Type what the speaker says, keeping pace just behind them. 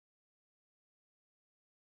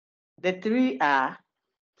The three are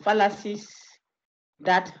fallacies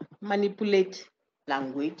that manipulate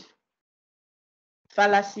language,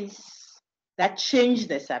 fallacies that change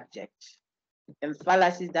the subject, and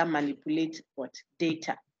fallacies that manipulate what?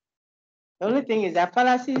 Data. The only thing is that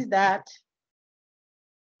fallacies that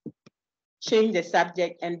change the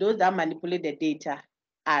subject and those that manipulate the data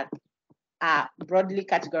are broadly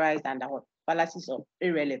categorized under what? Fallacies of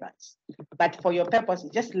irrelevance. But for your purposes,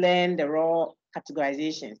 just learn the raw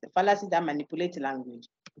categorizations. The fallacies that manipulate language,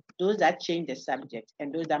 those that change the subject,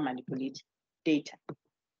 and those that manipulate data.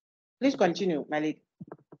 Please continue, my lady.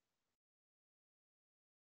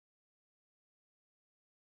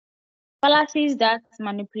 Fallacies that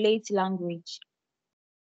manipulate language.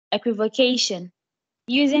 Equivocation.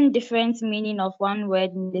 Using different meaning of one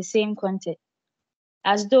word in the same context,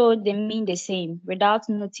 as though they mean the same, without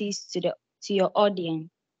notice to your audience.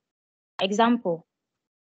 Example.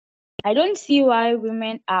 I don't see why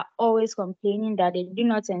women are always complaining that they do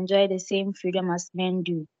not enjoy the same freedom as men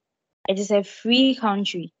do. It is a free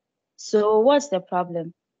country. So what's the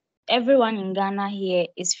problem? Everyone in Ghana here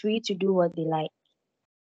is free to do what they like.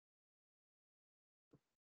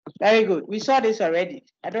 Very good. We saw this already.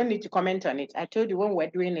 I don't need to comment on it. I told you when we're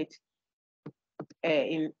doing it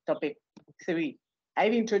in topic 3.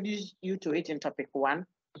 I've introduced you to it in topic 1,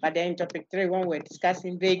 but then in topic 3, when we're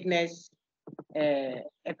discussing vagueness,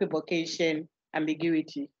 equivocation,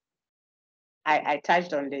 ambiguity, I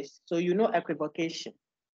touched on this. So you know equivocation.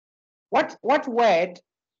 What word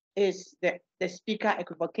is the speaker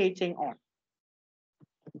equivocating on?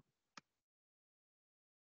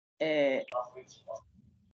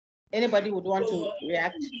 Anybody would want to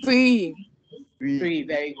react? Free. Free,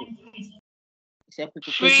 very good. It's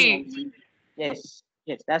equivocating on free. Yes,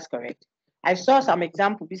 that's correct. I saw some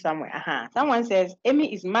example be somewhere. Someone says,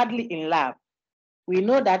 Amy is madly in love. We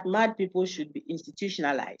know that mad people should be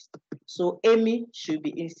institutionalized. So Amy should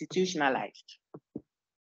be institutionalized.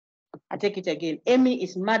 I take it again. Amy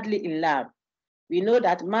is madly in love. We know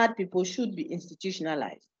that mad people should be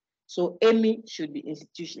institutionalized. So Amy should be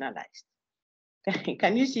institutionalized.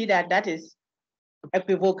 Can you see that that is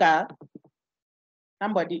equivocal?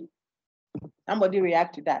 Somebody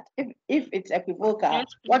react to that. If it's equivocal, yes,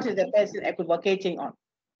 what is the person equivocating on?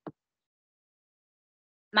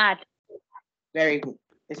 Mad. Very good.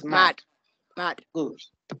 It's mad. Mad. Good.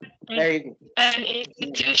 Very good. And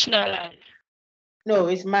institutionalized. No,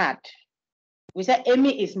 it's mad. We say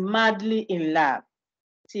Amy is madly in love.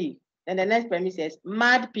 See, then the next premise says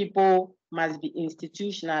mad people must be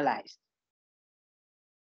institutionalized.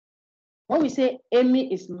 When we say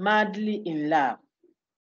Amy is madly in love,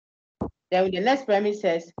 then the next premise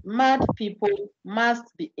says mad people must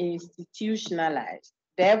be institutionalized.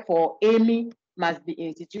 Therefore, Amy must be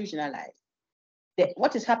institutionalized.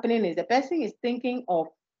 What is happening is the person is thinking of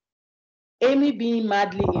Amy being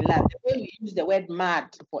madly in love. The way we use the word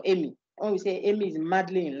mad for Amy, when we say Amy is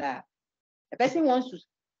madly in love, the person wants to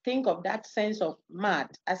think of that sense of mad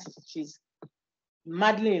as she's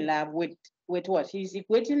madly in love with what? He's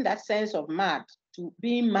equating that sense of mad to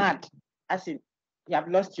being mad, as in you have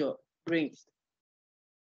lost your brains.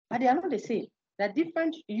 But they are not the same. There are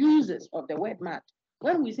different uses of the word mad.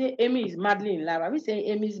 When we say Amy is madly in love, are we saying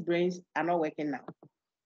Amy's brains are not working now?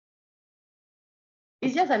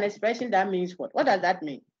 It's just an expression that means what? What does that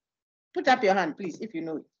mean? Put up your hand, please, if you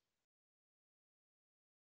know it.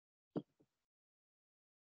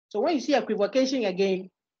 So when you see equivocation again,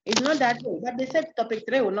 it's not that way, but they said topic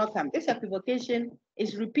 3 will not come. This equivocation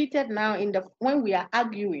is repeated now when we are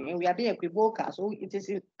arguing and we are being equivocal. So it is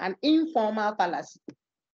an informal fallacy.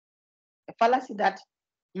 A fallacy that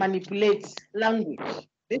manipulates language.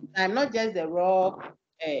 This time, not just the raw,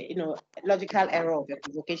 logical error of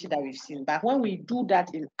equivocation that we've seen, but when we do that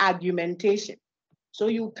in argumentation. So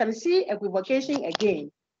you can see equivocation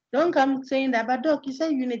again. Don't come saying that, but Doc, you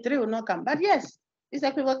said unit 3 will not come. But yes, it's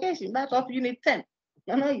equivocation, but of unit 10,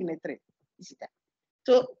 not unit 3. You see that?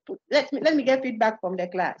 So let me get feedback from the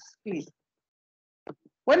class, please.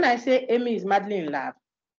 When I say Amy is madly in love,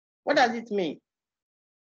 what does it mean?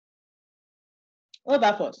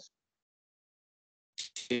 Over first.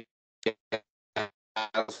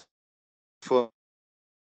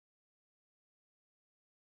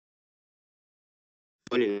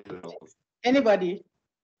 Anybody?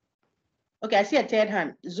 Okay, I see a third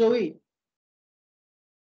hand. Zoe.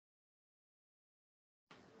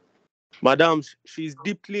 Madam, she's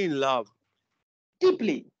deeply in love.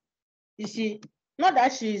 Deeply. You see, not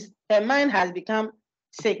that her mind has become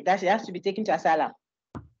sick, that she has to be taken to asylum.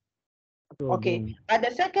 Okay, but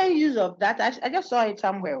the second use of that, I just saw it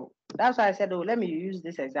somewhere. That's why I said, oh, let me use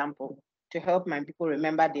this example to help my people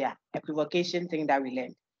remember their equivocation thing that we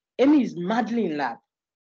learned. Amy is madly in love.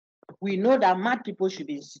 We know that mad people should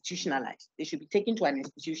be institutionalized. They should be taken to an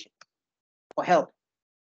institution for help.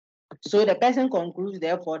 So the person concludes,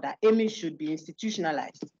 therefore, that Amy should be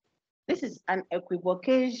institutionalized. This is an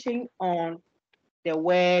equivocation on the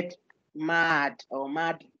word mad or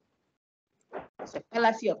mad. It's a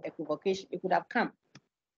fallacy of equivocation. It could have come.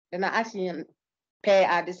 Then I ask you, per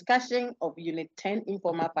our discussion of Unit 10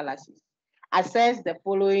 informal fallacies, assess the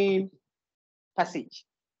following passage.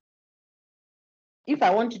 If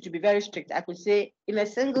I wanted to be very strict, I could say in a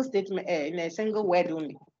single statement, in a single word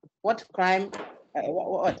only, what crime,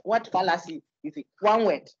 what fallacy is it? One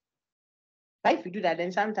word. But if you do that,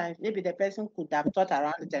 then sometimes maybe the person could have thought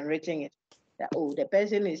around it and written it. That, oh, the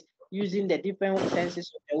person is using the different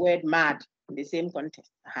senses of the word mad in the same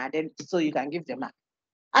context. Then so you can give the mark.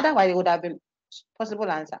 Otherwise, it would have been possible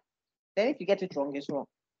answer. Then if you get it wrong, it's wrong.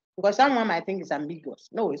 Because someone might think it's ambiguous.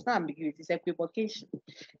 No, it's not ambiguous, it's equivocation.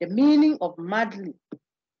 The meaning of madly,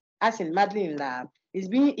 as in madly in love, is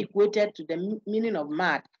being equated to the meaning of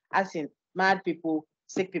mad, as in mad people,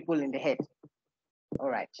 sick people in the head. All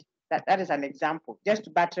right, that is an example, just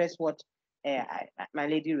to buttress what my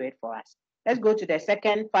lady read for us. Let's go to the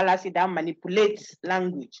second fallacy that manipulates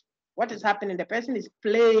language. What is happening? The person is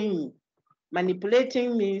playing.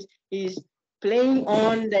 Manipulating means he's playing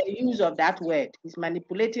on the use of that word. He's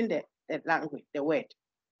manipulating the language, the word.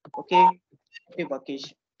 Okay,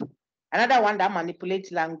 equivocation. Another one that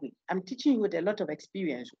manipulates language. I'm teaching you with a lot of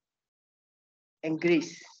experience and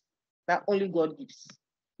grace that only God gives.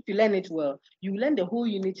 If you learn it well, you learn the whole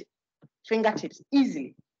unit fingertips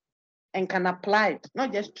easily and can apply it,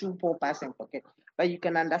 not just through poor pass and forget, but you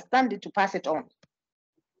can understand it to pass it on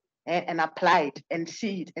and apply it and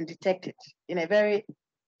see it and detect it in a very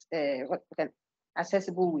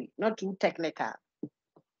accessible way, not too technical.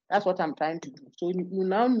 That's what I'm trying to do. So you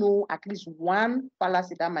now know at least one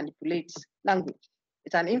fallacy that manipulates language.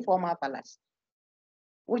 It's an informal fallacy.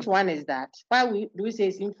 Which one is that? Why do we say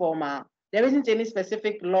it's informal? There isn't any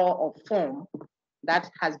specific law or form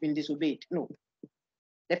that has been disobeyed. No.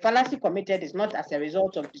 The fallacy committed is not as a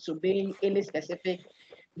result of disobeying any specific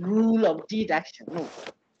rule of deed action. No.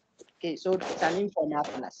 Okay, so it's an informal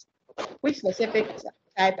fallacy. Which specific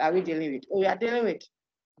type are we dealing with? Oh, we are dealing with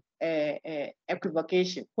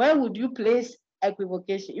equivocation. Where would you place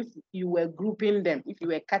equivocation if you were grouping them, if you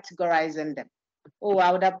were categorizing them? Oh,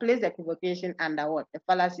 I would have placed equivocation under what? The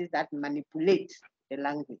fallacies that manipulate the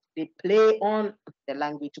language. They play on the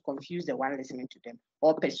language to confuse the one listening to them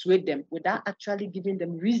or persuade them without actually giving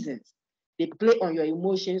them reasons. They play on your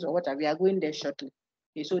emotions or whatever. We are going there shortly.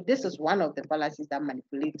 Okay, so this is one of the fallacies that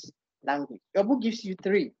manipulates language. Your book gives you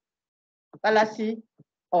 3. Fallacy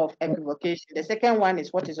of equivocation. The second one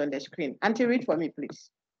is what is on the screen. Auntie, read for me, please.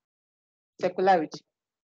 Secularity.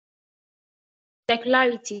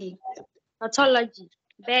 Secularity. Tautology.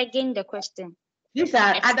 Begging the question. These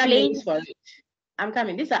are other names for it. I'm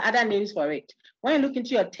coming. These are other names for it. When you look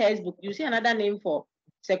into your textbook, you see another name for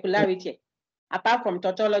secularity. Apart from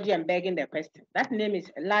tautology and begging the question. That name is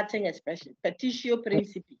a Latin expression, petitio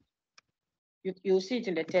principi. You'll see it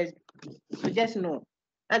in the textbook. So just know.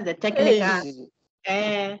 That's the technical.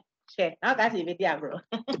 Sure. Now that's a video, bro.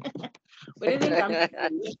 We didn't come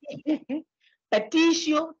to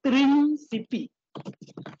petitio principi.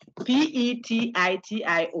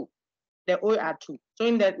 Petitio. The O are 2. So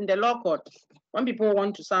in the law court, when people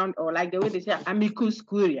want to sound or like the way they say amicus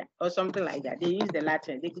curia or something like that, they use the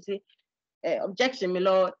Latin. They could say, objection, my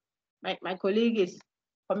lord, my colleague is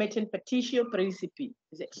committing petitio principi.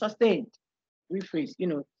 Is it sustained? Rephrase,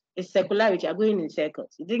 it's secularity. You're going in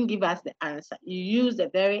circles. You didn't give us the answer. You use the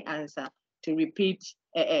very answer to repeat,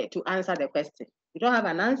 to answer the question. You don't have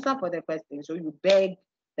an answer for the question, so you beg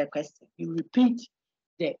the question. You repeat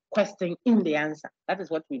the question in the answer. That is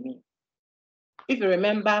what we mean. If you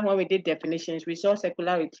remember when we did definitions, we saw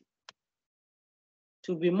secularity.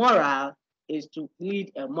 To be moral is to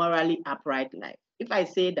lead a morally upright life. If I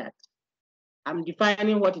say that, I'm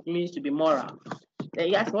defining what it means to be moral.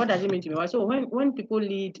 You ask, what does it mean to be moral? So when people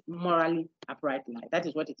lead morally upright life, that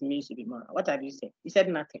is what it means to be moral. What have you said? You said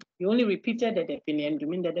nothing. You only repeated the definition. You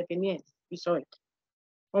mean the definition? We saw it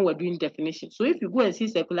when we're doing definitions. So if you go and see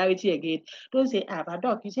secularity again, don't say, but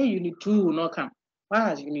doc, you say unit 2 will not come. Why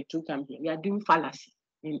has unit 2 come here? We are doing fallacy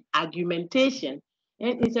in argumentation.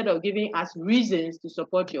 And instead of giving us reasons to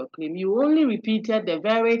support your claim, you only repeated the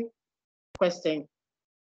very question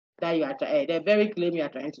that you are the very claim you are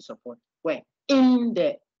trying to support. Where? In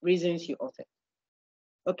the reasons you offered.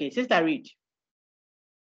 Okay, Sister Reed.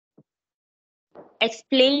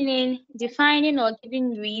 Explaining, defining, or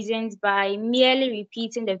giving reasons by merely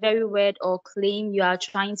repeating the very word or claim you are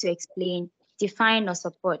trying to explain. define or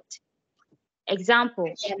support.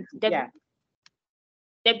 Example, Yeah.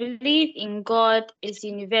 the belief in God is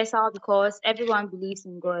universal because everyone believes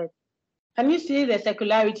in God. Can you see the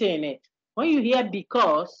secularity in it? When you hear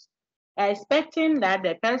because, you're expecting that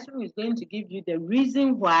the person is going to give you the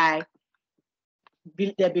reason why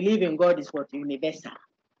the belief in God is what? Universal.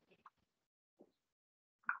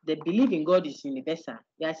 The belief in God is universal.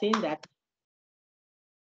 They are saying that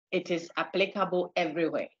it is applicable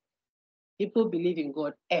everywhere. People believe in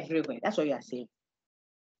God everywhere. That's what you are saying.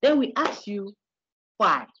 Then we ask you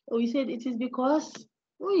why. Oh, you said it is because,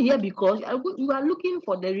 when you hear because, you are looking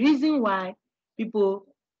for the reason why people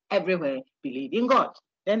everywhere believe in God.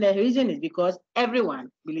 Then the reason is because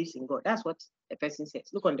everyone believes in God. That's what the person says.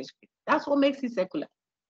 Look on the screen. That's what makes it secular.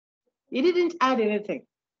 He didn't add anything.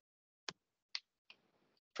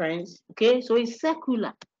 Friends, okay? So it's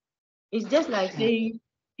secular. It's just like saying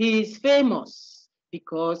he is famous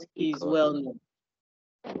because he is well known.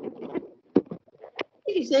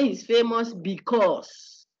 If you say he's famous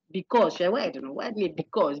because, I don't know, why need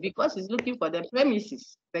because he's looking for the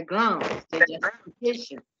premises, the grounds, the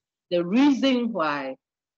justification, the reason why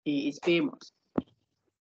he is famous.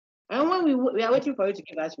 And when we are waiting for you to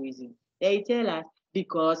give us reason, they tell us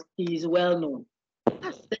because he is well known.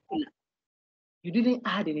 That's secular. You didn't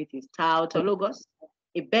add anything. It's tautologous.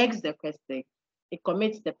 It begs the question. It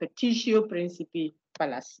commits the petitio principii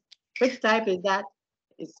fallacy. Which type is that?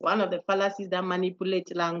 It's one of the fallacies that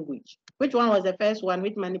manipulate language. Which one was the first one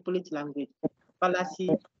which manipulates language? Fallacy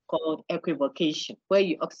called equivocation, where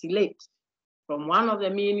you oscillate from one of the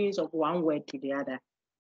meanings of one word to the other,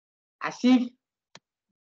 as if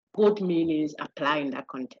both meanings apply in that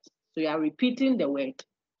context. So you are repeating the word.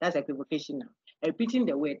 That's equivocation now. You're repeating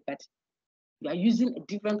the word, but you are using a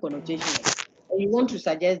different connotation. And you want to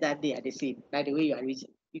suggest that they are the same, by the way you are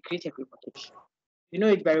reasoning. You create equivocation. You know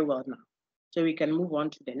it very well now. So we can move on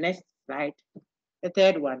to the next slide. The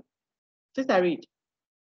third one. Sister, read.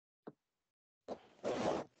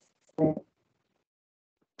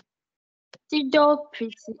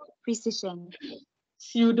 Pseudo-precision.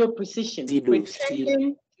 Pseudo-precision.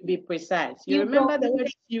 Pretending to be precise. You remember the word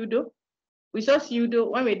pseudo? We saw pseudo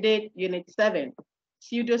when we did Unit 7,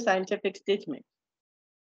 pseudo-scientific statement.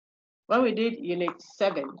 When we did Unit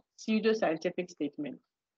 7, pseudo-scientific statement,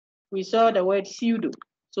 we saw the word pseudo.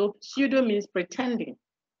 So pseudo means pretending,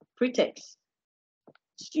 pretext.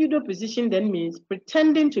 Pseudo-precision then means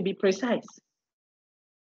pretending to be precise.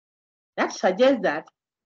 That suggests that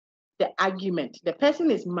the argument, the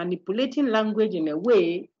person is manipulating language in a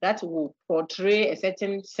way that will portray a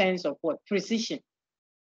certain sense of what? Precision,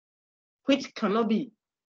 which cannot be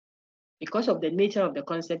because of the nature of the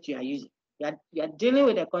concept you are using. You are dealing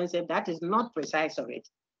with a concept that is not precise already.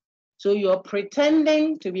 So you're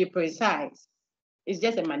pretending to be precise. It's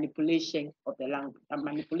just a manipulation of the language, a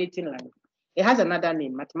manipulating language. It has another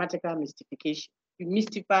name, mathematical mystification. You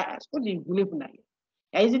mystify us. What do you believe in?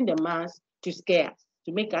 You're using the mass to scare us,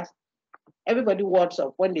 to make us, everybody wards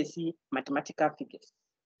off when they see mathematical figures.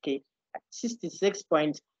 Okay,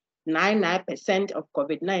 66.99% of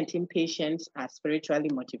COVID-19 patients are spiritually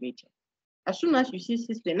motivated. As soon as you see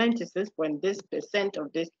 96%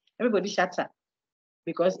 of this, everybody shuts up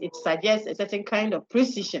because it suggests a certain kind of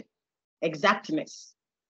precision, exactness,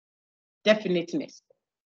 definiteness.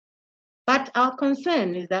 But our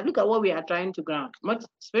concern is that look at what we are trying to ground,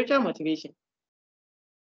 spiritual motivation.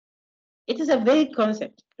 It is a vague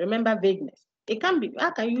concept. Remember vagueness. It can be,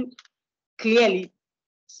 how can you clearly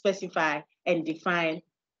specify and define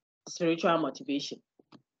spiritual motivation?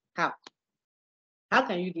 How? How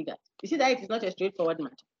can you do that? You see that it is not a straightforward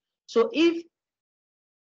matter. So if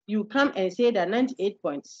you come and say that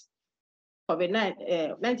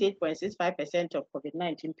 98.65% of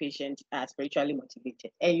COVID-19 patients are spiritually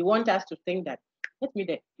motivated, and you want us to think that, let me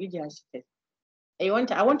the UGRC test. I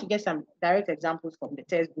want to get some direct examples from the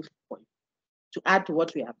textbook for you to add to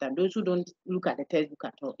what we have done. Those who don't look at the textbook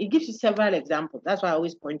at all, it gives you several examples. That's why I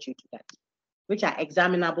always point you to that, which are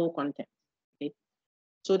examinable content. Okay?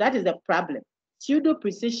 So that is the problem.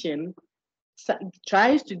 Pseudo-precision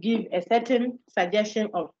tries to give a certain suggestion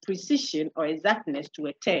of precision or exactness to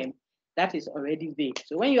a term that is already vague.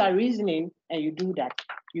 So when you are reasoning and you do that,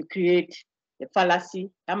 you create the fallacy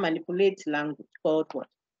that manipulates language called what?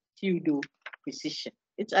 Pseudo-precision.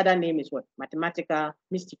 Its other name is what? Mathematical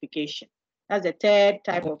mystification. That's the third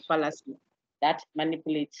type of fallacy that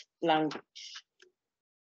manipulates language.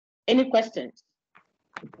 Any questions?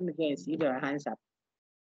 Let me go and see if there are hands up.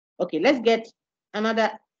 Okay, let's get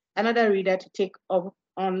another reader to take up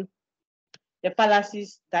on the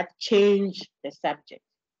fallacies that change the subject.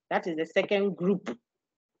 That is the second group.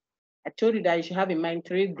 I told you that you should have in mind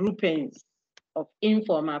 3 groupings of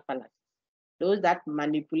informal fallacies. Those that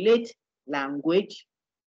manipulate language.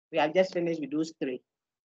 We have just finished with those three.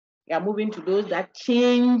 We are moving to those that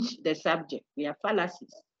change the subject. We are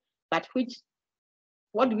fallacies. But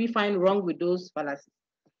what do we find wrong with those fallacies?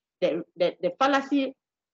 The fallacy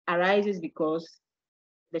arises because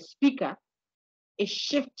the speaker is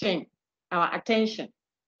shifting our attention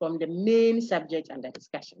from the main subject under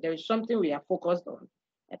discussion. There is something we are focused on,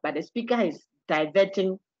 but the speaker is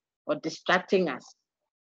diverting or distracting us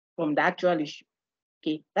from the actual issue.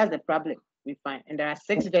 Okay, that's the problem we find. And there are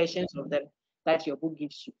 6 versions of them that your book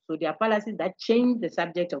gives you. So there are fallacies that change the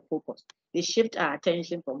subject of focus. They shift our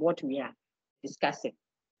attention from what we are discussing.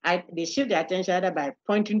 They shift the attention either by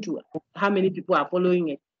pointing to how many people are following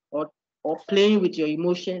it, or playing with your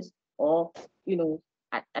emotions, or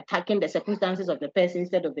attacking the circumstances of the person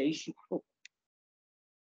instead of the issue.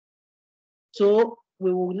 So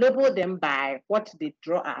we will label them by what they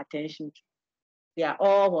draw our attention to. They are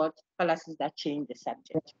all what fallacies that change the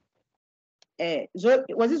subject.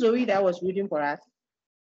 Was it Zoe that was reading for us?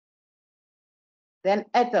 Then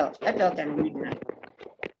Ethel can read now.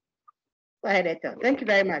 Go ahead, Ethel. Thank you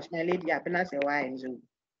very much, my lady. I've been asked a while in Zoom.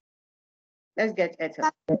 Let's get Ethel.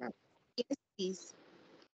 Yes, please.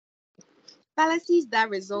 Fallacies that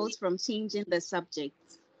result from changing the subject.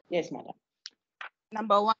 Yes, madam.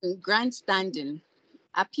 Number 1, grandstanding.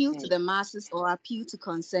 Appeal to the masses or appeal to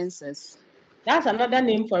consensus. That's another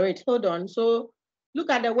name for it. Hold on. So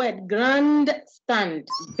look at the word grandstand,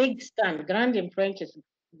 big stand. Grand in French is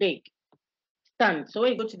big. Stand. So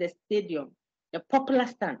when you go to the stadium, the popular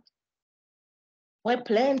stand, where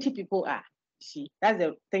plenty people are. See, that's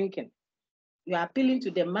the thinking. You are appealing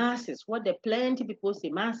to the masses, what the plenty people say,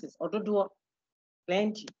 masses, or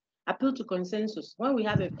plenty. Appeal to consensus. When we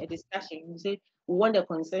have a discussion, we say we want the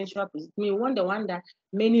consensual position. We want the one that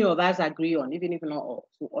many of us agree on, even if not all.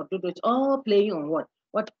 So it's all playing on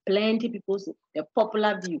what plenty people say, the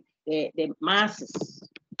popular view, the masses.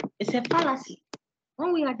 It's a fallacy.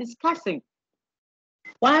 When we are discussing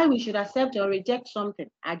why we should accept or reject something,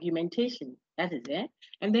 argumentation, that is it.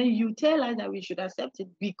 And then you tell us that we should accept it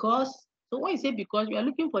because, so when you say because, you are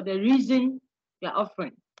looking for the reason you are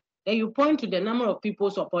offering. Then you point to the number of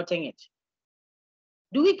people supporting it.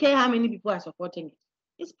 Do we care how many people are supporting it?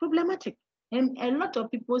 It's problematic. And a lot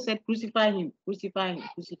of people said, crucify him, crucify him,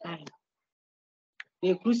 crucify him.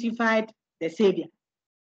 They crucified the Savior.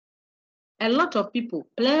 A lot of people,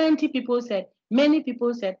 plenty people said, many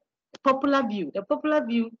people said, the popular view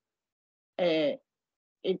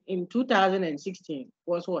in 2016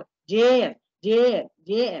 was what? JM,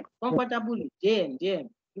 comfortably, JM.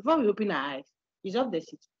 Before we open our eyes, it's off the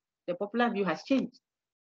seat. The popular view has changed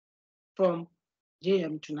from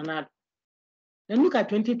JM to Nanado. Then look at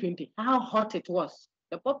 2020, how hot it was.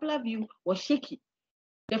 The popular view was shaky.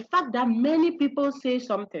 The fact that many people say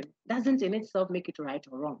something doesn't in itself make it right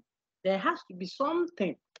or wrong. There has to be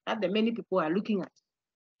something that the many people are looking at.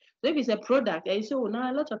 So if it's a product, and you say, oh,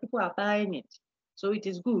 now a lot of people are buying it, so it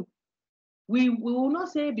is good. We will not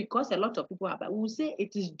say because a lot of people are buying, we will say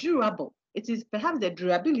it is durable. It is perhaps the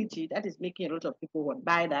durability that is making a lot of people want to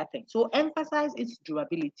buy that thing. So emphasize its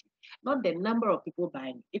durability, not the number of people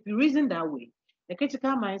buying it. If you reason that way, the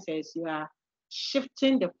critical mind says you are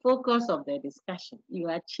shifting the focus of the discussion. You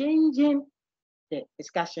are changing the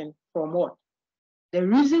discussion from what? The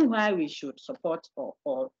reason why we should support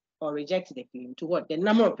or reject the claim to what? The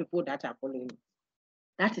number of people that are following it.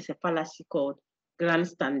 That is a fallacy called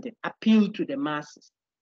grandstanding, appeal to the masses.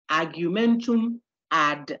 Argumentum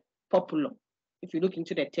ad populum. If you look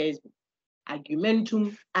into the textbook,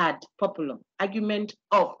 argumentum ad populum, argument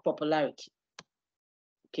of popularity.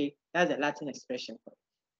 Okay, that's a Latin expression for it.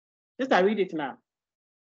 Just I read it now.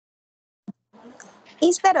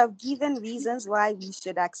 Instead of giving reasons why we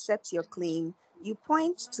should accept your claim, you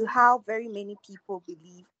point to how very many people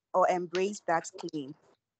believe or embrace that claim.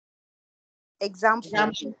 Example.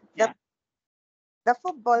 Yeah. The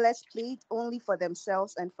footballers played only for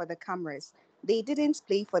themselves and for the cameras. They didn't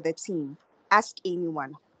play for the team. Ask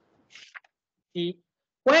anyone. See,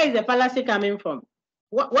 where is the fallacy coming from?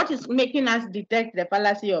 What is making us detect the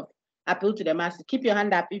fallacy of appeal to the masses? Keep your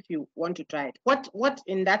hand up if you want to try it. What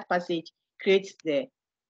in that passage creates the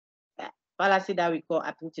fallacy that we call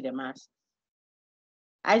appeal to the masses?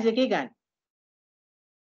 Isaac Egan.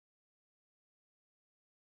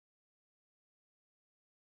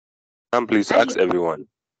 Please ask everyone.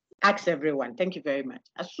 Ask everyone. Thank you very much.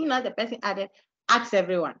 As soon as the person added, ask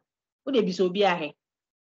everyone. Would they be so be here?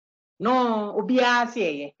 No, obia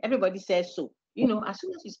say everybody says so. You know, as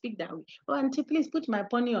soon as you speak that way, oh, auntie, please put my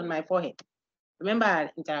pony on my forehead. Remember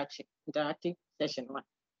our interactive session 1.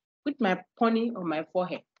 Put my pony on my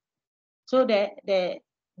forehead. So the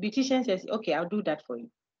beautician says, okay, I'll do that for you.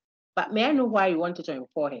 But may I know why you want it on your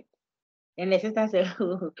forehead? And the sister said,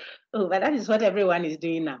 oh, but that is what everyone is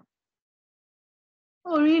doing now.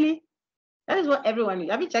 Oh, really? That is what everyone is.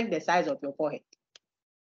 Have you checked the size of your forehead?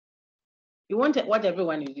 You want what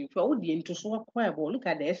everyone is doing. Look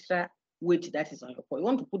at the extra weight that is on your forehead. You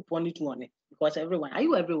want to put 22 on it because everyone. Are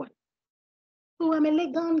you everyone? Oh, I'm a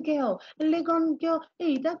Legon girl. A Legon girl.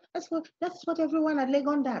 Hey, that's what everyone at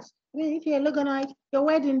Legon does. I mean, if you're a Legonite, your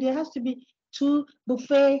wedding there has to be 2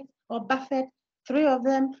 buffet or buffet, 3 of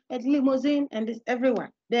them at limousine, and it's everyone.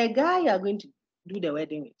 The guy you are going to do the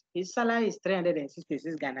wedding with, his salary is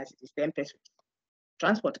 366 Ghana cedis, 10 pesos.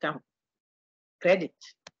 Transport count, credit,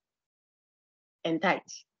 and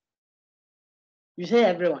tithes. You say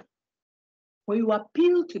everyone. When you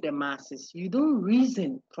appeal to the masses, you don't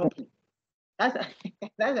reason properly. That's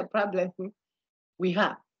a problem we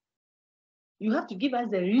have. You have to give us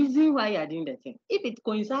the reason why you're doing the thing. If it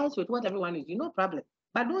coincides with what everyone is doing, no problem.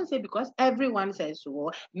 But don't say because everyone says so,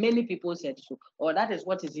 or many people said so, or that is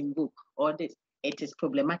what is in book, or this. It is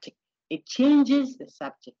problematic. It changes the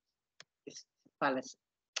subject. It's a fallacy.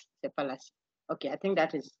 It's a fallacy. Okay, I think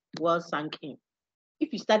that is well sunk in.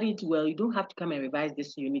 If you study it well, you don't have to come and revise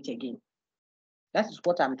this unit again. That is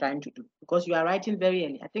what I'm trying to do because you are writing very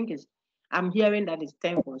early. I think I'm hearing that it's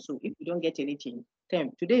 10th or so. If you don't get anything,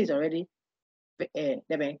 10th. Today is already 3rd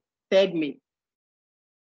May.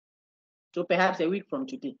 So perhaps a week from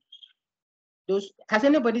today. Has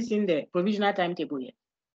anybody seen the provisional timetable yet?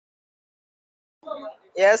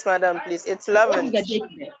 Yes, madam, please. It's 11th. Is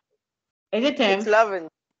it 10th? It's 11th.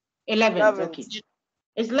 11th, okay.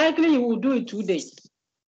 It's likely you will do it 2 days.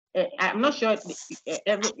 I'm not sure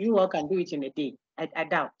you all can do it in a day. I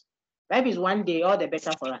doubt. Maybe it's 1 day, all the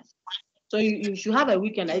better for us. So you should have a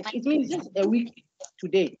weekend. It means just a week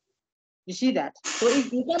today. You see that? So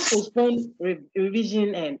if you can postpone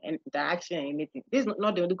revision and interaction and anything, this is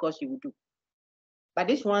not the only course you will do. But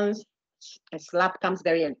this one's a slap comes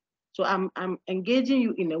very early. So I'm engaging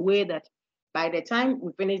you in a way that by the time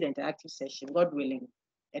we finish the interactive session, God willing,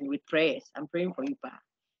 and with prayers, I'm praying for you, Pa.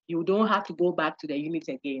 You don't have to go back to the unit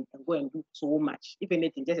again and go and do so much. If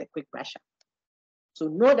anything, just a quick brush up. So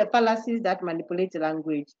know the fallacies that manipulate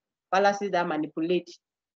language, fallacies that manipulate,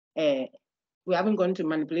 we haven't gone to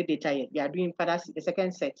manipulate data yet. We are doing fallacy, the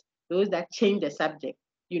second set, those that change the subject.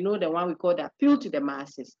 You know the one we call the appeal to the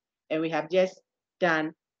masses. And we have just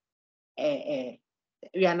done,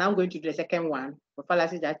 we are now going to do the second one for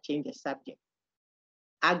fallacies that change the subject.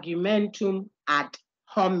 Argumentum ad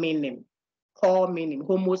hominem. Hominem,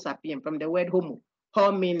 homo sapien, from the word homo.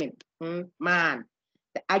 Hominem, man.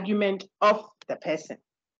 The argument of the person,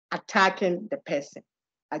 attacking the person.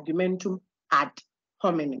 Argumentum ad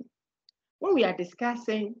hominem. When we are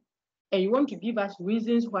discussing and you want to give us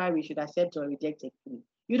reasons why we should accept or reject a claim,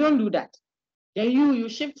 you don't do that. Then you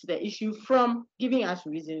shift the issue from giving us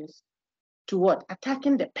reasons to what?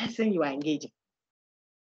 Attacking the person you are engaging.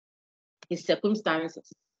 His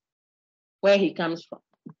circumstances, where he comes from,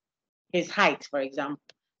 his height, for example.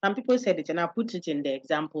 Some people said it, and I'll put it in the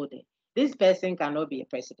example there. This person cannot be a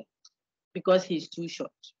president because he's too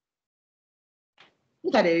short.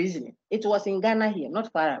 Look at the reasoning. It was in Ghana here,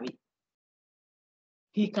 not far away.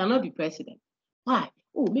 He cannot be president. Why?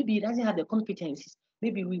 Oh, maybe he doesn't have the competencies.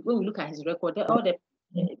 Maybe when we look at his record, all the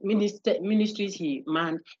ministries he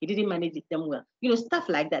manned, he didn't manage them well. You know, stuff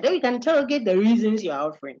like that. Then we can interrogate the reasons you are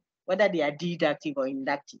offering, whether they are deductive or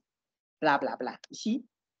inductive, blah, blah, blah. You see?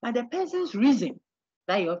 But the person's reason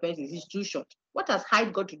that he offers is he's too short. What has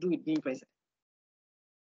height got to do with being president?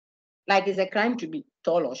 Like it's a crime to be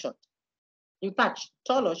tall or short. In fact,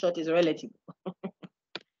 tall or short is relative.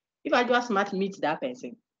 If I just smart meet that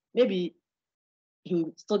person, maybe he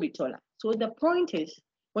will still be taller. So the point is,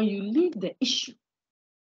 when you leave the issue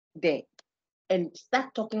there and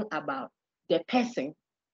start talking about the person,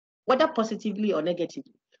 whether positively or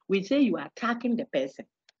negatively, we say you are attacking the person.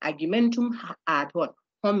 Argumentum ad what?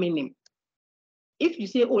 Hominem. If you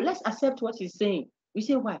say, oh, let's accept what he's saying, we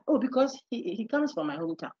say, why? Oh, because he comes from my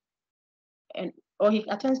hometown. Or he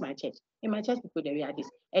attends my church. In my church, people, they are this.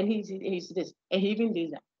 And he's this. And he even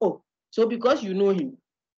does that. Oh, so because you know him,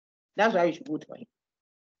 that's why you should vote for him.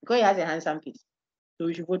 Because he has a handsome face. So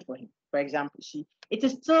we should vote for him. For example, see, it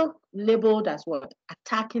is still labeled as what?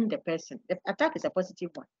 Attacking the person. The attack is a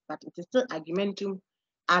positive one, but it is still argumentum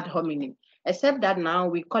ad hominem. Except that now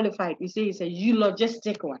we qualify it. We say it's a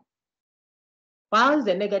eulogistic one. Whilst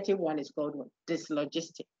the negative one is called what?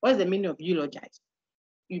 Dyslogistic. What's the meaning of eulogize?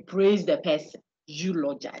 You praise the person.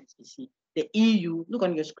 Eulogize. You see, the EU, look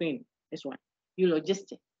on your screen, this one.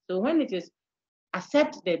 Eulogistic. So when it is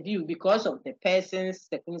accept the view because of the person's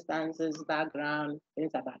circumstances, background,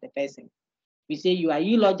 things about the person. We say you are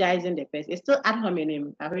eulogizing the person. It's still ad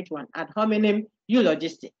hominem. I heard one ad hominem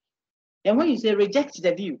eulogistic. And when you say reject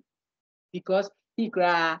the view because he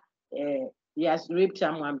has raped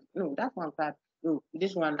someone, no, that's one part. No,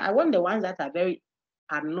 this one. I want the ones that are very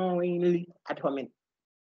annoyingly ad hominem.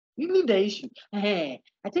 You leave the issue. I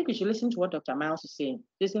think we should listen to what Dr. Miles is saying.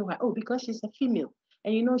 They say, why? Oh, because she's a female.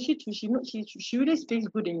 And you know, she really speaks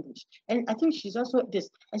good English. And I think she's also this.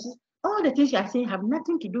 And she's, all the things she is saying have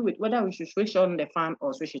nothing to do with whether we should switch on the fan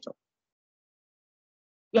or switch it off.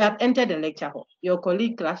 You have entered the lecture hall. Your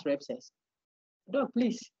colleague class rep says, Doc,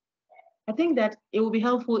 please. I think that it will be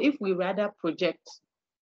helpful if we rather project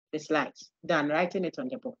the slides than writing it on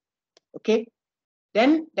the board. Okay?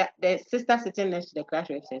 Then the sister sitting next to the class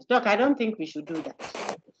rep says, Doc, I don't think we should do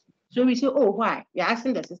that. So we say, oh, why? You're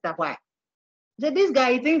asking the sister why. So this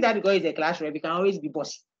guy, he thinks that because he's a class rep, he can always be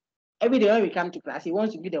bossy. Every day when we come to class, he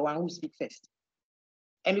wants to be the one who speaks first.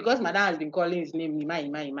 And because Madam has been calling his name, Ima.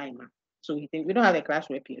 So he thinks we don't have a class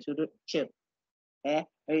rep here, so don't chill.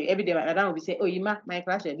 Every day Madam will be saying, oh, Ima, my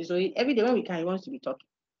class rep. So every day when we come, he wants to be talking.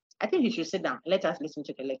 I think he should sit down. Let us listen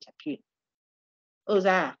to the lecture, period. Oh,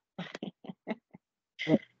 Zara.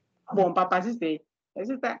 Bon, Papa, sister,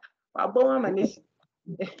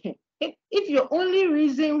 if your only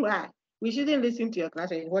reason why we shouldn't listen to your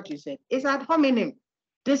class is what you said, it's ad hominem,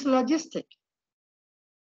 this logistic.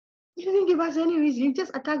 You didn't give us any reason. You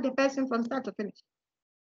just attack the person from start to finish.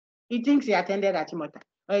 He thinks he attended at Timota,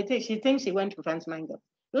 or she thinks she went to France Mango.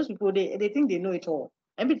 Those people, they think they know it all.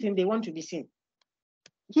 Everything they want to be seen.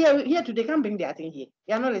 Here today, they can't bring their thing here.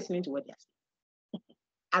 They are not listening to what they are saying.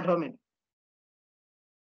 Ad hominem.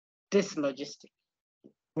 This logistic.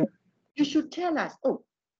 You should tell us, oh,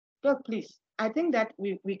 Doc, please, I think that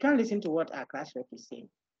we can't listen to what our class rep is saying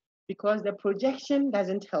because the projection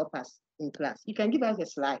doesn't help us in class. You can give us the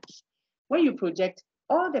slides. When you project,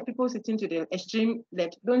 all the people sitting to the extreme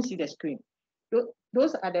left don't see the screen.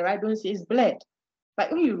 Those at the right don't see, it's blurred.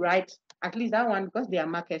 But when you write, at least that one, because they are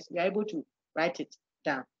markers, you're able to write it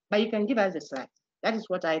down. But you can give us the slides. That is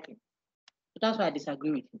what I think. That's why I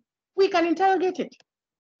disagree with him. We can interrogate it.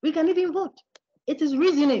 We can even vote. It is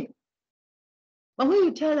reasoning. But when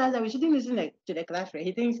you tell us that we shouldn't listen to the class rep,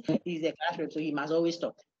 he thinks he's a class rep, so he must always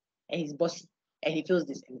talk. And he's bossy. And he feels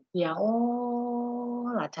this. They are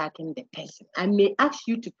all attacking the person. I may ask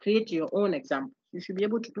you to create your own example. You should be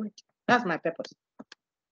able to do it. That's my purpose.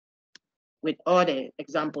 With all the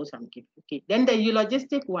examples I'm giving. Okay. Then the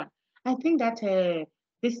eulogistic one. I think that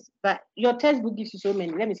but your textbook gives you so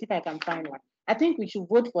many. Let me see if I can find one. I think we should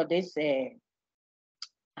vote for this.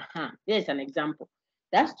 Here's an example.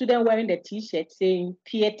 That student wearing the T-shirt saying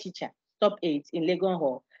peer teacher, top 8 in Legon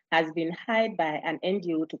Hall has been hired by an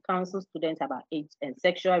NGO to counsel students about AIDS and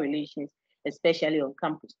sexual relations, especially on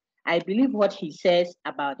campus. I believe what he says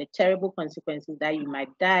about the terrible consequences that you might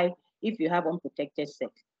die if you have unprotected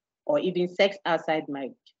sex or even sex outside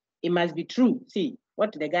marriage. It must be true. See,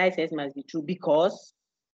 what the guy says must be true because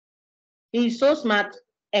he's so smart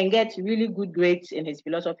and gets really good grades in his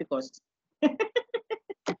philosophy course.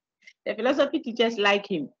 The philosophy teachers like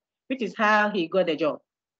him, which is how he got the job.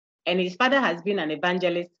 And his father has been an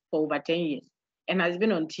evangelist for over 10 years and has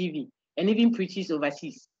been on TV and even preaches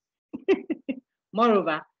overseas.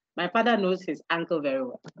 Moreover, my father knows his uncle very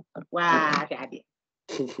well. Wow,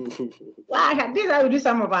 wow, this I will do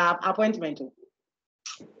some of our appointments.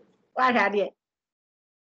 Wow,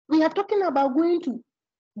 we are talking about going to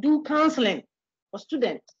do counseling for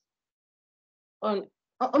students on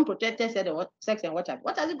unprotected sex and whatever.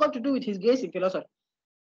 What has it got to do with his grace in philosophy?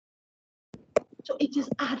 So it is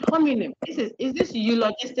ad hominem. Is this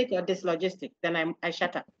eulogistic or dyslogistic? Then I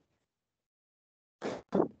shut up.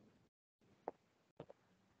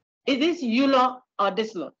 Is this eulo or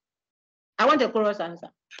dyslog? I want a chorus answer.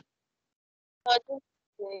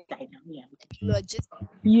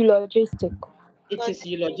 Eulogistic. It is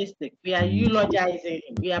eulogistic. We are eulogizing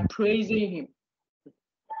him. We are praising him.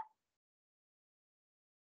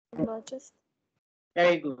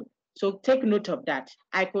 Very good. So take note of that.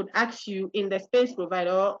 I could ask you in the space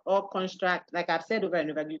provided or construct, like I've said over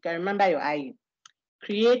and over, you can remember your IE.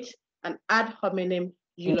 Create an ad hominem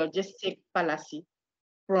eulogistic fallacy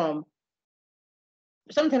from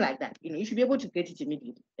something like that. You should be able to get it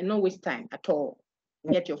immediately and not waste time at all.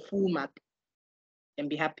 Get your full mark and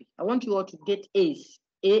be happy. I want you all to get A's,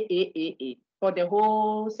 A, for the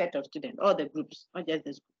whole set of students, all the groups, not just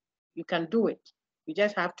this group. You can do it. You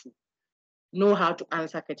just have to know how to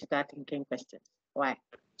answer critical thinking questions. Why?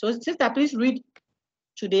 So, sister, please read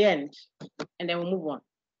to the end, and then we'll move on.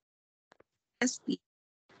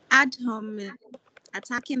 Ad hominem.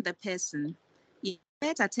 attacking the person, you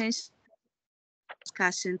divert attention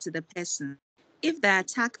discussion to the person. If the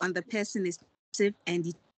attack on the person is negative and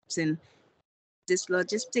deterring, this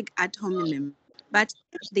logistic ad hominem. But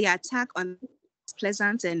if the attack on is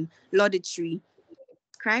pleasant and laudatory,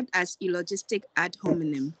 described as eulogistic ad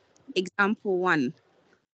hominem. Example 1.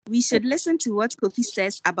 We should listen to what Kofi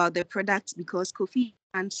says about the product because Kofi is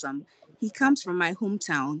handsome. He comes from my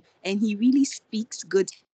hometown and he really speaks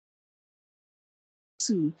good.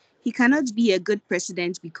 2. He cannot be a good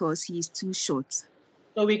president because he is too short.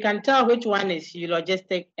 So we can tell which one is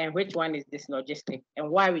eulogistic and which one is dyslogistic and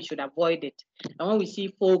why we should avoid it. And when we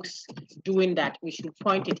see folks doing that, we should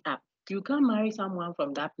point it out. You can't marry someone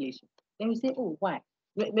from that place. Then we say, oh, why?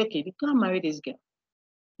 Okay, you can't marry this girl.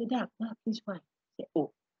 Say, Dad, please, why? Say,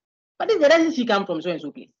 oh. But this doesn't she come from so and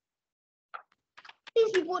so place?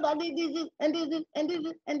 These people that did this and this and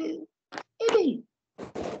this and this.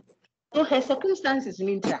 So her circumstances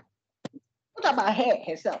mean that. What about her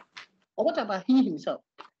herself? Or what about he himself?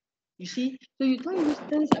 You see, so you can't use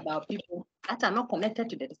things about people that are not connected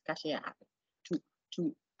to the discussion you're having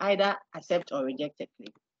to either accept or reject a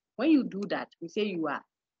claim. When you do that, we say you are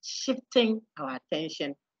shifting our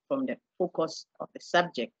attention from the focus of the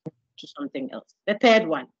subject to something else. The third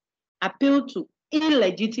one, appeal to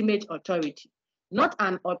illegitimate authority, not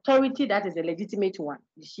an authority that is a legitimate one.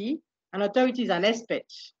 You see, an authority is an expert,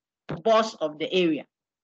 boss of the area.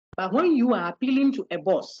 But when you are appealing to a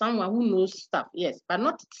boss, someone who knows stuff, yes, but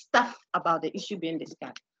not stuff about the issue being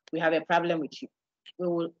discussed, we have a problem with you. We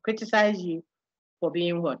will criticize you for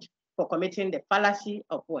being what? For committing the fallacy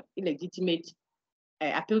of what? Illegitimate,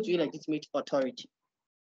 appeal to illegitimate authority.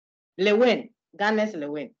 Lewin, Ghana's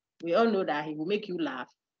Lewin, we all know that he will make you laugh.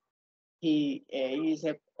 He is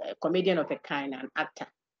a comedian of a kind, an actor.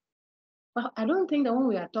 But I don't think that when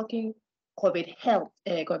we are talking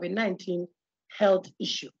COVID-19 health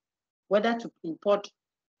issue, whether to import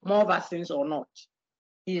more vaccines or not,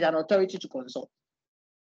 he is an authority to consult.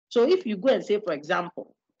 So if you go and say, for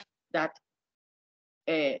example, that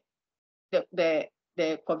the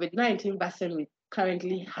COVID-19 vaccine we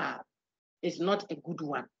currently have is not a good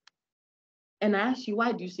one, and I ask you,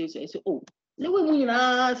 why do you say so? I say, oh,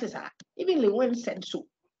 even Lewin said so.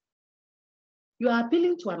 You are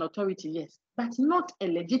appealing to an authority, yes, but not a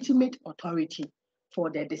legitimate authority for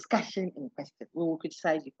the discussion in question. We will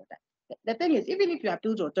criticize you for that. The thing is, even if you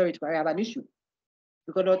appeal to authority, we have an issue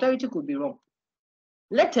because the authority could be wrong.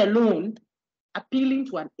 Let alone appealing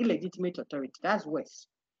to an illegitimate authority. That's worse.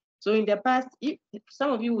 So in the past, if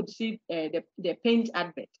some of you would see the paint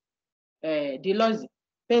advert, Delozi,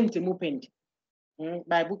 paint mu paint,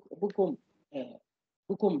 by Bukom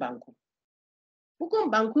Banku.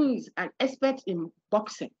 Bukom Banku is an expert in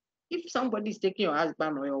boxing. If somebody is taking your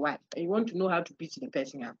husband or your wife and you want to know how to beat the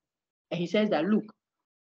person up, and he says that, look,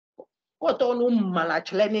 what no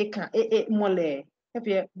malachlene can mole hit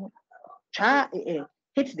the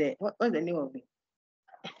what's the name of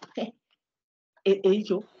it?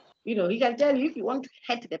 You know, he can tell you if you want to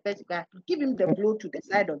hit the person, give him the blow to the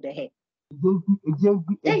side of the head.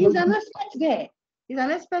 Yeah, he's an expert there. He's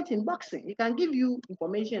an expert in boxing. He can give you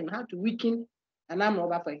information on how to weaken an arm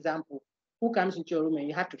robber, for example, who comes into your room and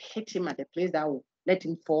you have to hit him at the place that will let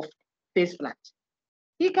him fall face flat.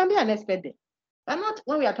 He can be an expert there. But not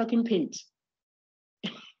when we are talking paint.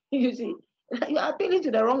 You see, you are appealing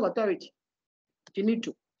to the wrong authority. You need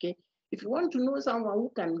to, okay? If you want to know someone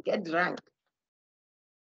who can get drunk,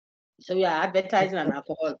 so you are advertising an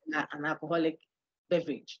alcoholic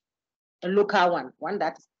beverage, a local one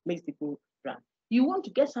that makes people drunk. You want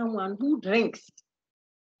to get someone who drinks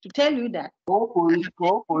to tell you that. Go for it.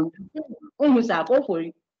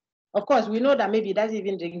 Of course, we know that maybe he doesn't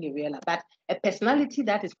even drink in real life, but a personality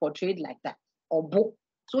that is portrayed like that, or both,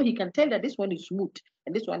 so he can tell that this one is smooth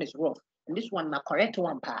and this one is rough and this one is correct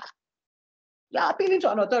one. You are appealing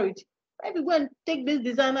to an authority. If you go and take this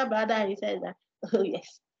designer brother and he says that, oh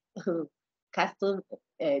yes, Castle,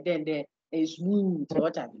 then there is smooth or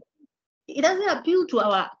whatever. It doesn't appeal to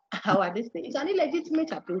our this thing. It's an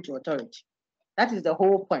illegitimate appeal to authority. That is the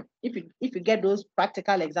whole point. If you get those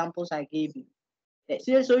practical examples I gave you.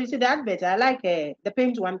 So you see the advert. I like the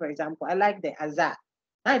paint one, for example. I like the Azar.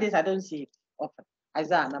 Nowadays I don't see it often.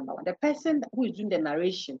 Azar number one. The person who is doing the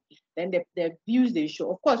narration, then the views they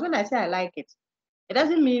show. Of course, when I say I like it, it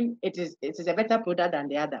doesn't mean it is a better product than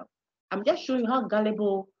the other. I'm just showing how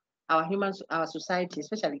gullible our society,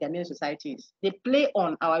 especially Ghanaian society is. They play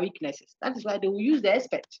on our weaknesses. That is why they will use the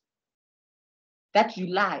expert that you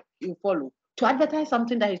like, you follow, to advertise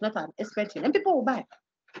something that is not an expert in, and people will buy.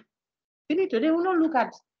 They will not look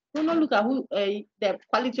at who the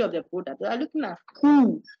quality of the product. They are looking at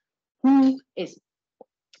who is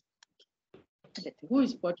who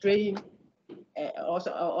is portraying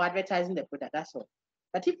or advertising the product. That's all.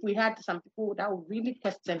 But if we had some people that would really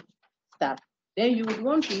question stuff, then you would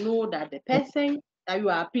want to know that the person that you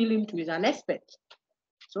are appealing to is an expert.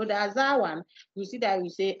 So the Azar one, you see that we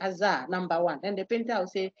say Azar, number one. Then the painter will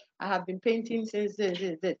say, I have been painting since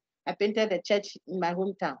this. I painted the church in my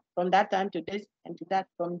hometown from that time to this and to that,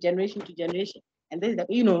 from generation to generation. And this,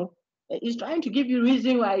 he's trying to give you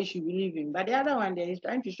reason why you should believe him. But the other one there is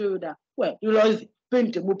trying to show you that, well, you lost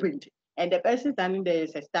painting. And the person standing there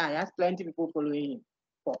is a star. He has plenty of people following him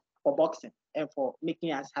for boxing and for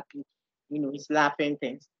making us happy. He's laughing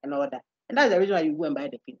things and all that. And that's the reason why you go and buy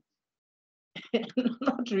the paint.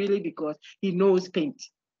 Not really because he knows paint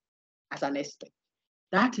as an expert.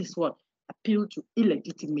 That is what appeal to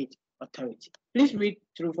illegitimate authority. Please read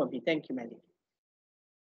through for me. Thank you, Melody.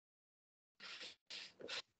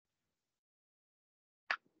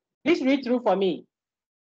 Please read through for me.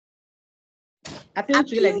 Appeal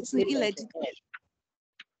to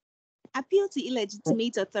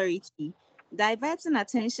illegitimate authority, diverting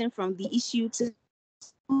attention from the issue to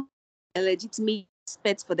a legitimate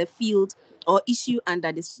expert for the field or issue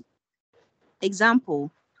under this.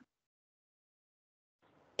 Example,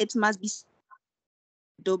 it must be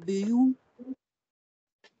W.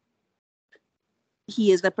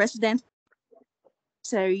 He is the president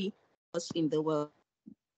in the world.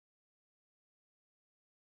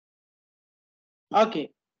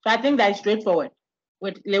 Okay, so I think that is straightforward.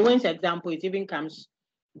 With Lewin's example, it even comes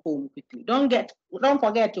home quickly. Don't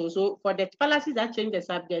forget also, for the fallacies that change the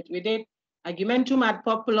subject, we did argumentum ad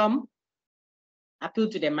populum, appeal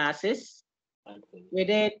to the masses. We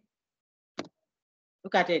did,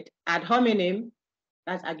 look at it, ad hominem,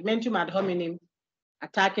 that's argumentum ad hominem,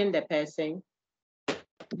 attacking the person.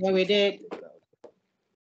 Then we did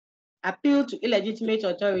appeal to illegitimate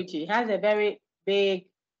authority. It has a very big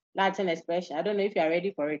Latin expression. I don't know if you are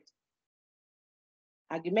ready for it.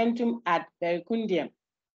 Argumentum ad verecundiam,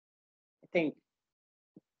 I think.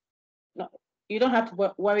 No, you don't have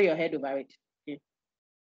to worry your head over it. Okay.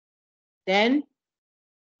 Then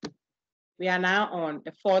we are now on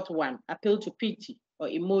the fourth one, appeal to pity or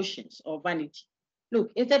emotions or vanity.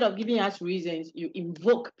 Look, instead of giving us reasons, you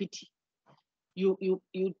invoke pity. You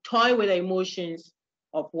toy with the emotions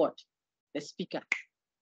of what? The speaker.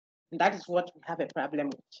 And that is what we have a problem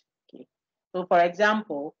with. Okay. So for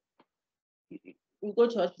example, you go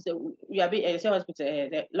to hospital, you are being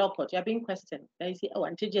the law court, you are being questioned. Then you say, oh,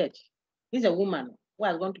 Auntie Judge, this is a woman who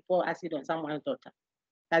has gone to pour acid on someone's daughter,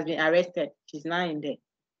 has been arrested. She's now in the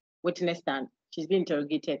witness stand. She's been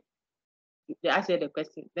interrogated. They ask her the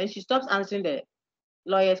question. Then she stops answering the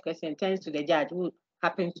lawyer's question, turns to the judge, who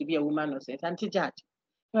happens to be a woman, or says, Auntie Judge,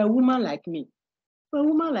 for a woman like me,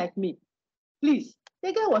 please,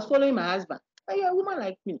 the guy was following my husband, but you're a woman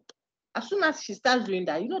like me. As soon as she starts doing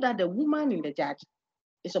that, you know that the woman in the judge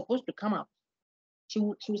is supposed to come out. She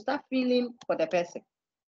will start feeling for the person.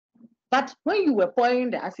 But when you were pouring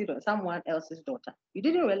the acid on someone else's daughter, you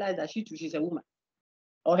didn't realize that she's a woman,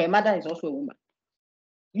 or her mother is also a woman.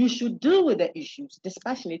 You should deal with the issues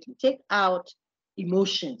dispassionately. Take out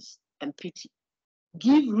emotions and pity.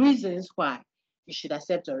 Give reasons why you should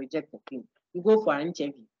accept or reject the claim. You go for an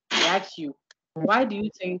interview. They ask you, why do you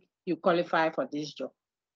think you qualify for this job?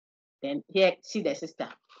 Then here, see the sister.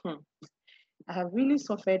 I have really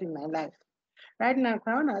suffered in my life. Right now,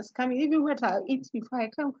 Corona is coming. Even what I eat before I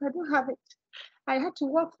come, I don't have it. I had to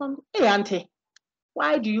work from. Hey, Auntie,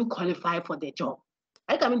 why do you qualify for the job?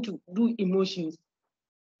 I come to do emotions.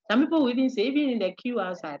 Some people will even say, even in the queue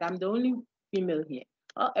outside, I'm the only female here.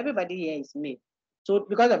 Oh, everybody here is male. So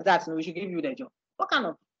because of that, we should give you the job. What kind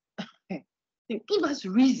of give us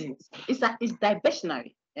reasons? It's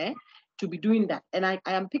diversionary to be doing that. And I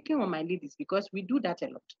am picking on my ladies because we do that a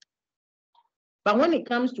lot. But when it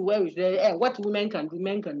comes to where we say, what women can do,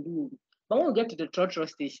 men can do. But when we get to the trotro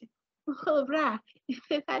station, oh, brah,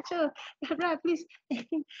 brah, please,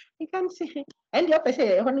 you can't say. And the other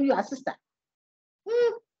say, when you are sister.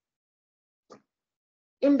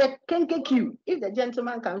 In the kenke queue, if the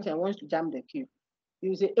gentleman comes and wants to jump the queue,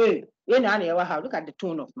 you say, hey, look at the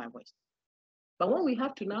tone of my voice. But when we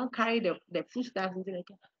have to now carry the footsteps into the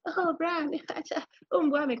oh, Brian,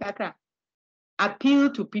 appeal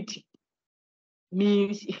to pity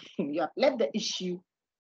means you have left the issue,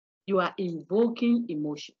 you are invoking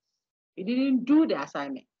emotions. You didn't do the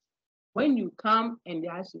assignment. When you come and they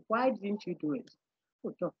ask you, why didn't you do it?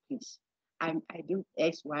 Oh, God, please. I do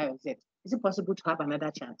X, Y, or Z. Is it possible to have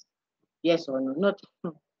another chance? Yes or no? Not.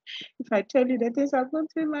 If I tell you the things I've gone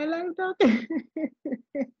through in my life, doctor.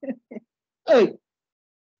 Hey,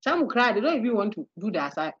 some cry. They don't even want to do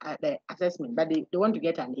the assessment, but they want to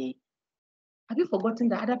get an A. Have you forgotten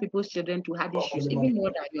that other people's children too had issues, even more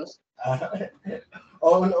than yours?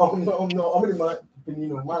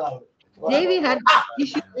 They even had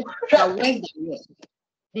issues that worse than yours.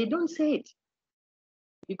 They don't say it.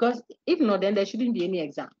 Because if not, then there shouldn't be any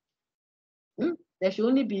exam. There should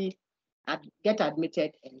only be get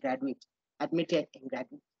admitted and graduate, admitted and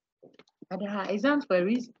graduate. But there are exams for a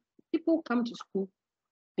reason. People come to school,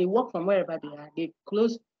 they walk from wherever they are, they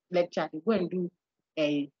close lecture, they go and do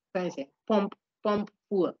a pump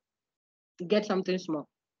fuel to get something small.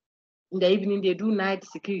 In the evening, they do night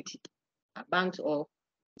security at banks or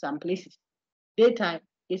some places. Daytime,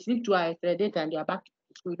 they sleep 2 hours. The daytime, they are back to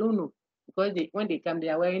school. We don't know because when they come, they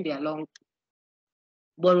are wearing their long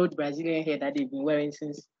borrowed Brazilian hair that they've been wearing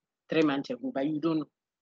since 3 months ago. But you don't know.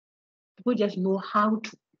 People just know how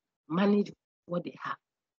to manage what they have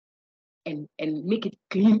and make it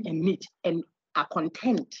clean and neat and are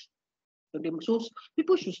content. So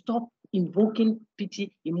people should stop invoking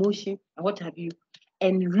pity, emotion, and what have you,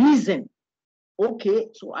 and reason. Okay,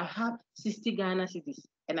 so I have 60 Ghana cities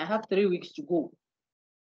and I have 3 weeks to go.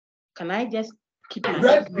 Can I just keep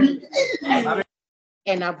myself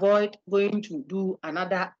and avoid going to do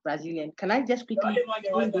another Brazilian? Can I just quickly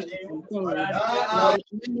manage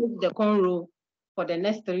the cornrow for the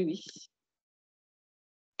next 3 weeks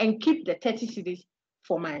and keep the 30 cities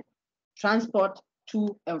for my transport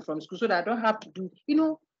to and from school so that I don't have to do,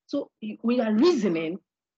 so when you are reasoning,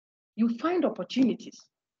 you find opportunities.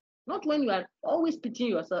 Not when you are always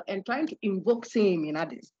pitying yourself and trying to invoke shame in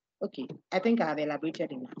others. Okay, I think I have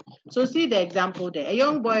elaborated enough. So see the example there. A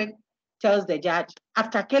young boy tells the judge,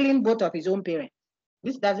 after killing both of his own parents,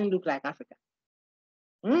 this doesn't look like Africa.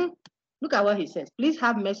 Look at what he says. Please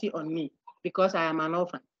have mercy on me because I am an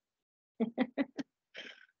orphan.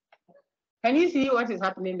 Can you see what is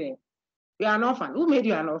happening there? You are an orphan. Who made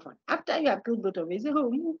you an orphan? After you have killed both of them, you say,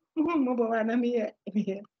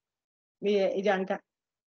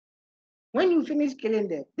 when you finish killing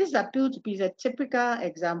them, this appeal to peace is a typical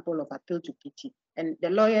example of appeal to pity. And the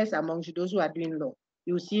lawyers amongst you, those who are doing law,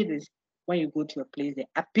 you will see this when you go to a place, they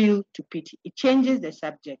appeal to pity. It changes the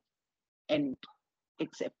subject and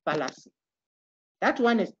it's a fallacy. That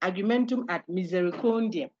one is argumentum ad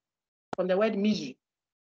misericordiam, from the word misery.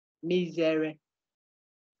 Misericordiam.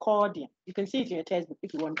 You can see it in your textbook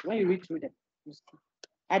if you want to. When you read through them, you see.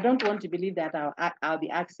 I don't want to believe that I'll be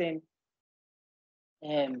asking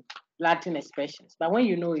Latin expressions, but when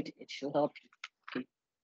you know it, it should help you. Okay.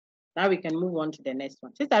 Now we can move on to the next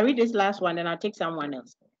one. Since I read this last one, then I'll take someone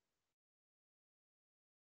else.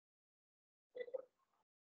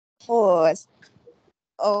 Force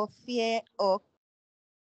or fear or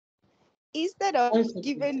instead of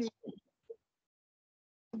giving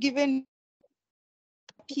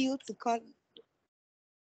appeal to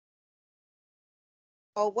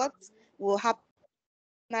or what will happen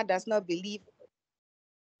that does not believe.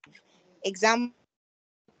 Example,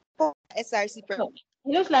 SRC. It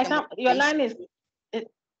looks like your line is.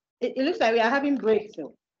 It looks like we are having breaks.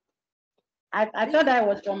 So I thought that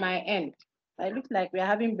was from my end. It looks like we are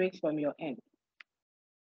having breaks from your end.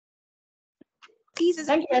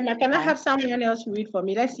 Thank you, Emma. Can I have someone else read for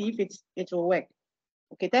me? Let's see if it will work.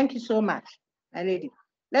 Okay, thank you so much, my lady.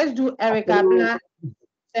 Let's do Erica Bla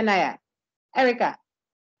Senaya. Erica,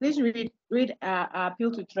 please read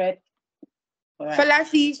appeal to threat. Right.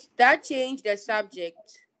 Fallacies that change the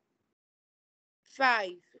subject. 5.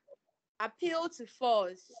 Appeal to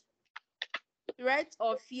force, threat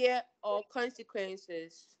or fear or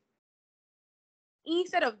consequences.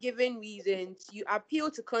 Instead of giving reasons, you appeal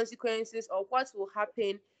to consequences or what will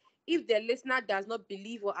happen if the listener does not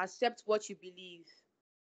believe or accept what you believe.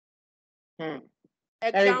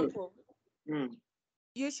 Example,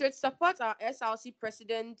 you should support our SRC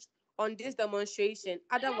president on this demonstration.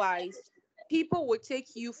 Otherwise, people will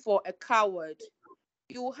take you for a coward.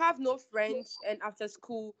 You will have no friends, and after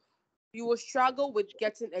school, you will struggle with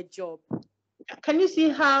getting a job. Can you see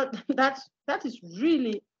how that is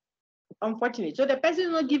really unfortunate? So the person is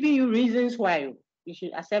not giving you reasons why you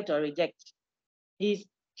should accept or reject. He's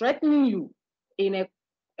threatening you in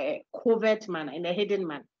a covert manner, in a hidden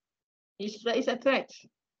manner. It's a threat.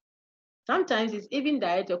 Sometimes it's even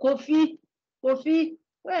direct. Kofi, go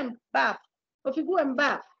and bath. Kofi, go and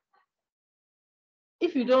bath.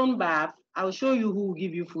 If you don't bath, I'll show you who will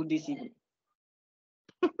give you food this evening.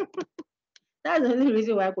 That's the only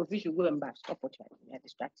reason why Kofi should go and bath. Stop what you're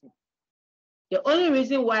distracting. The only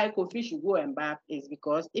reason why Kofi should go and bath is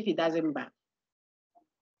because if he doesn't bath,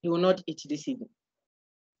 he will not eat this evening.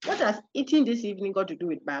 What has eating this evening got to do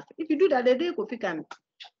with bath? If you do that, the day Kofi can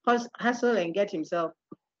hustle and get himself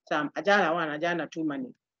some Ajana 1, Ajana 2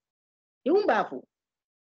 money, he won't bath.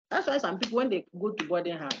 That's why some people, when they go to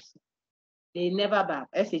boarding house, they never bath.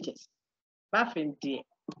 SHS. Bathing there,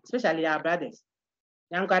 especially our brothers.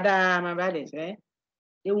 Yankada, my brothers, eh?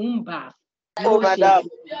 They won't bath. Oh, madam.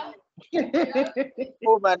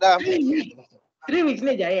 Oh, madam. 3 weeks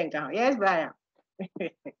later, yes, Brian.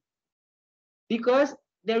 Because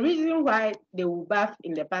the reason why they will bath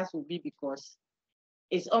in the past will be because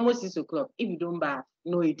it's almost 6 o'clock. If you don't bath,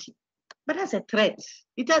 no eating. But that's a threat.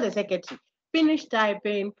 You tell the secretary, finish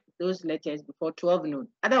typing those letters before 12 noon.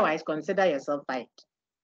 Otherwise, consider yourself fired.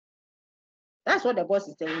 That's what the boss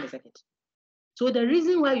is telling the secretary. So the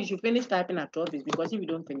reason why you should finish typing at 12 is because if you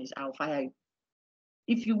don't finish, I'll fire you.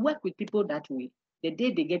 If you work with people that way, the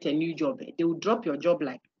day they get a new job, they will drop your job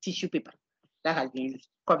like tissue paper that has been used,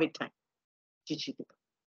 COVID time, tissue paper.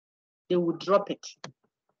 They will drop it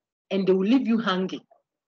and they will leave you hanging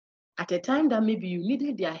at a time that maybe you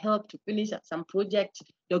needed their help to finish some project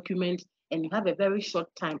document and you have a very short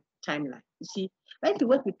timeline. You see, like you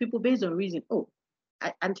work with people based on reason. Oh,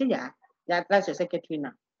 until that's your secretary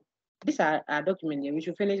now. These are our documents and we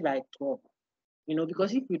should finish by 12. You know,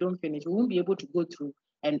 because if we don't finish, we won't be able to go through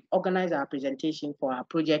and organize our presentation for our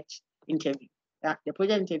project interview. The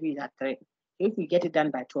project interview is at 3. So if we get it done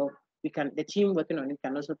by 12, the team working on it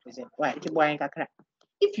can also present. Why?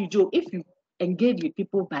 If you engage with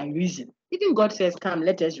people by reason, even God says, come,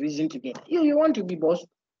 let us reason together. You want to be boss.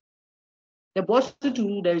 The boss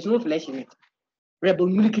too, there is no flesh in it. Rebel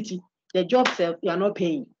military, the job self, you are not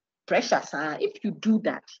paying. Pressure, sir. If you do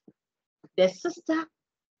that, the sister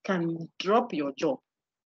can drop your job.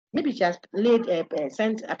 Maybe she has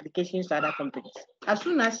sent applications to other companies. As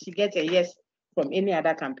soon as she gets a yes from any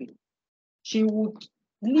other company, she would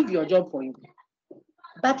leave your job for you.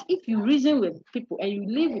 But if you reason with people and you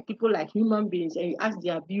live with people like human beings and you ask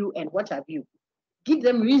their view and what have you, give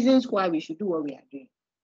them reasons why we should do what we are doing.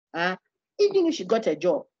 Even if she got a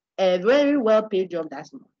job, a very well-paid job,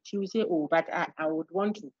 that's more, she will say, oh, but I would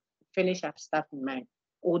want to finish up stuff in my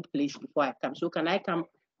old place before I come. So can I come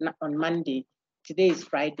on Monday? Today is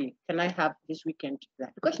Friday. Can I have this weekend to do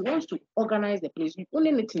that? Because she wants to organize the place. You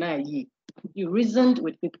only need to know a year. You reasoned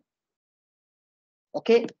with people.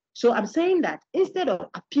 Okay? So I'm saying that instead of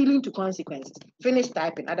appealing to consequences, finish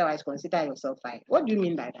typing, otherwise consider yourself fired. What do you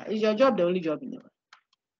mean by that? Is your job the only job in the world?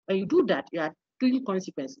 When you do that, you are doing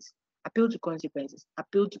consequences. Appeal to consequences,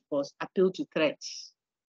 appeal to force, appeal to threats.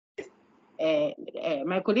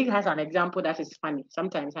 My colleague has an example that is funny.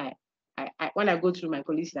 Sometimes when I go through my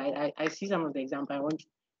colleagues, I see some of the example I want to.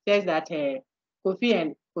 Says that Kofi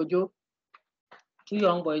and Kojo, 2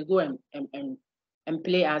 young boys, go and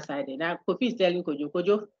play outside. And now Kofi is telling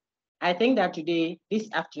Kojo, I think that today, this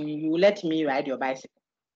afternoon, you will let me ride your bicycle.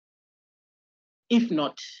 If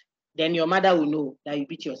not, then your mother will know that you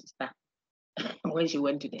beat your sister when she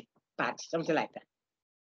went to the party, something like that.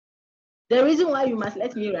 The reason why you must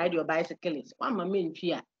let me ride your bicycle is one moment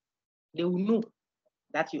here, they will know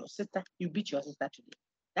that you beat your sister today.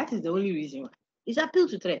 That is the only reason why. It's appeal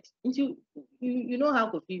to threat. You know how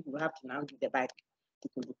Kofi will have to now give the bike to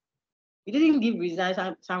Kofi. He didn't give reasons.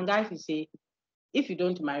 Some guys will say, if you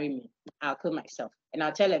don't marry me, I'll kill myself. And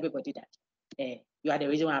I'll tell everybody that you are the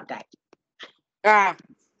reason why I've died.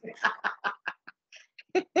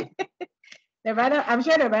 The brother, I'm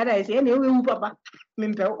sure the brother is saying, Papa.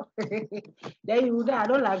 Then you will die. I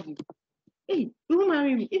don't love you. Hey, you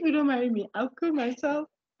marry me. If you don't marry me, I'll kill myself.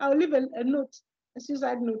 I'll leave a note, a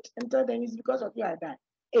suicide note, and tell them it's because of you I die.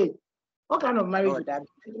 Hey, what kind of marriage would that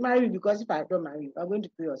be? Marry you because if I don't marry you, I'm going to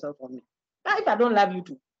kill yourself for me. Now, if I don't love you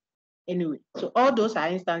too. Anyway, so all those are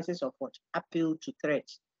instances of what? Appeal to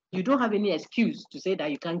threats. You don't have any excuse to say that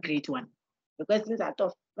you can't create one. The questions are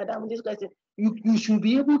tough. Madam, this question, you should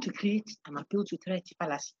be able to create an appeal to threat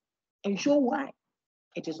fallacy and show why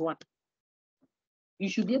it is one. You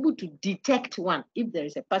should be able to detect one if there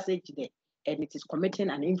is a passage there and it is committing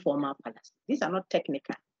an informal fallacy. These are not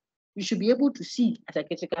technical. You should be able to see as a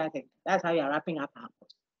critical thing. That's how you are wrapping up our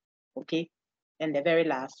course. Okay? And the very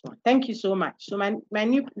last one. Thank you so much. So my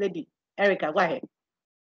new lady, Erica, go ahead.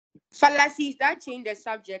 Fallacies that change the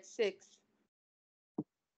subject. 6.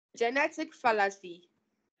 Genetic fallacy.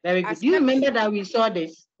 Very good. Do you remember that we saw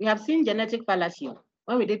this? We have seen genetic fallacy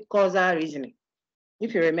when we did causal reasoning,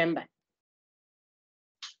 if you remember.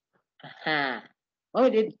 When we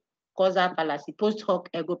did causal fallacy, post hoc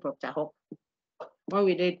ergo propter hoc. When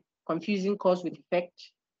we did confusing cause with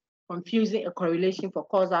effect, confusing a correlation for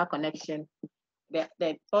causal connection.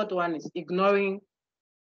 The third one is ignoring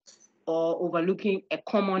or overlooking a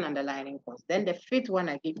common underlying cause. Then the fifth one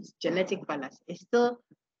I gave is genetic fallacy. It's still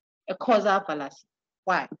a causal fallacy.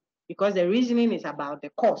 Why? Because the reasoning is about the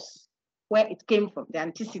cause, where it came from, the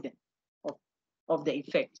antecedent of of the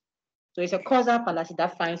effect. So it's a causal fallacy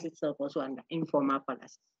that finds itself also under informal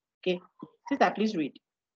fallacy. Okay, sister, please read.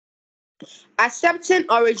 Accepting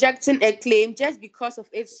or rejecting a claim just because of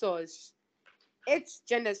its source, its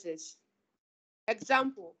genesis.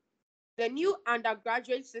 Example: the new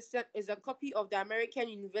undergraduate system is a copy of the American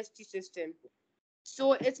university system,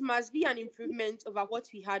 so it must be an improvement over what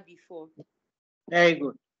we had before. Very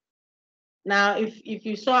good. Now, if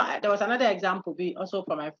you saw, there was another example also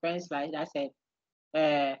from my friend's slide that said,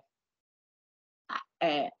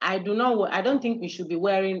 I don't think we should be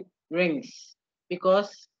wearing rings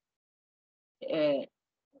because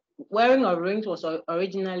wearing of rings was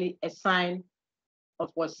originally a sign of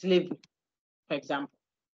what slavery, for example.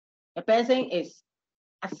 A person is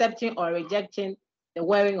accepting or rejecting the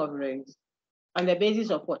wearing of rings on the basis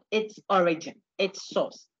of what? Its origin, its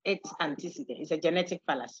source, its antecedent. It's a genetic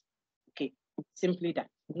fallacy. Okay, simply that.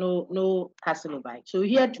 No hassle about it. So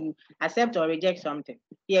here to accept or reject something,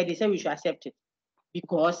 here they say we should accept it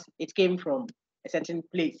because it came from a certain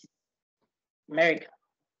place, America.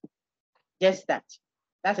 Just that.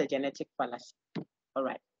 That's a genetic fallacy. All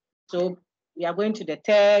right. So we are going to the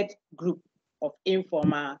third group of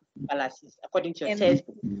informal fallacies, according to your test.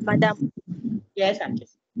 Madam. Yes, Auntie.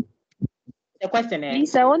 The question is.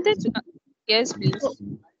 Please, I wanted to. Yes, please.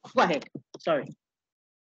 Go ahead. Sorry.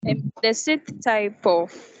 The sit type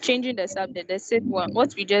of changing the subject, the sit one,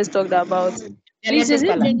 what we just talked about. Please, is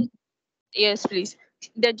it yes, please.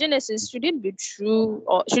 The genesis, should it be true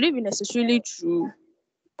or should it be necessarily true?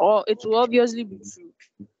 Or it will obviously be true?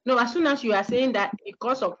 No, as soon as you are saying that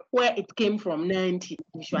because of where it came from 90,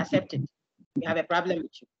 we should accept it. We have a problem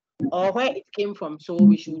with you. Or where it came from, so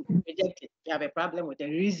we should reject it. We have a problem with the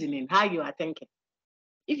reasoning, how you are thinking.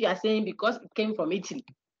 If you are saying because it came from Italy,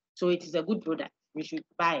 so it is a good product, we should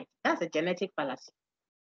buy it. That's a genetic fallacy.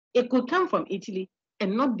 It could come from Italy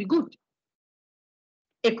and not be good.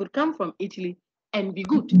 It could come from Italy and be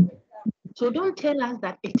good. So don't tell us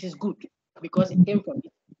that it is good because it came from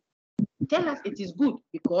Italy. Tell us it is good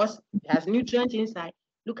because it has nutrients inside.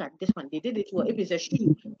 Look at this one. They did it well. If it's a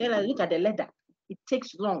shoe, tell us, look at the leather. It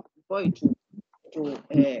takes long for it to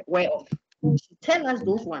wear off. Tell us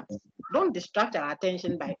those ones. Don't distract our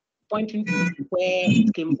attention by pointing to where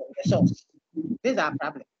it came from, the source. This is our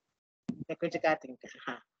problem. The critical thing.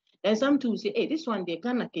 Then some too say, hey, this one, the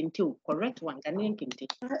Ghana Kente, correct one, Ghanaian Kente.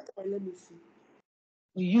 Let me see.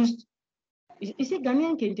 We used, you say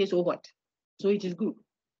Ghanaian Kente, so what? So it is good.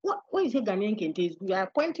 What is a Ghanaian Kente is we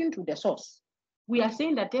are pointing to the source. We are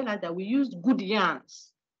saying that tell us that we used good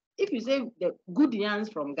yarns. If you say the good yarns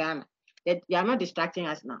from Ghana, that you are not distracting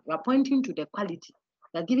us now. You are pointing to the quality.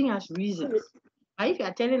 You are giving us reasons. But if you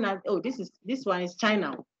are telling us, oh, this one is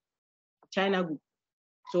China good,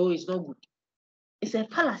 so it's not good. It's a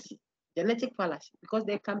fallacy, genetic fallacy, because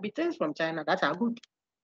there can be things from China that are good.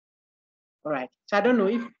 All right. So I don't know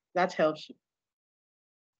if that helps you.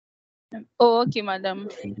 Oh, okay, madam.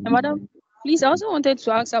 Madam, please, I also wanted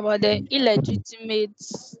to ask about the illegitimate,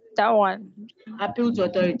 that one. Appeal to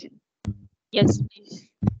authority. Yes, please.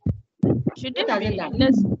 Should it be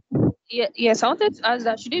yes, I wanted to ask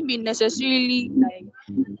that should it be necessarily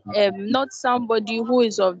like not somebody who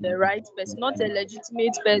is of the right person, not a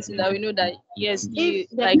legitimate person that we know that yes, if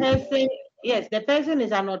the person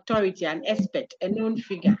is an authority, an expert, a known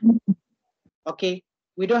figure, okay,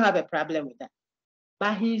 we don't have a problem with that.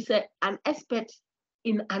 But he's an expert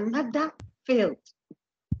in another field.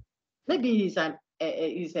 Maybe he's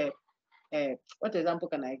what example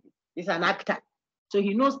can I give? He's an actor, so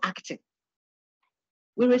he knows acting.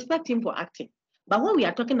 We respect him for acting. But what we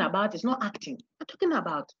are talking about is not acting. We're talking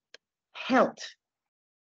about health,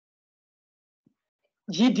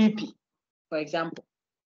 GDP, for example.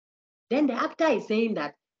 Then the actor is saying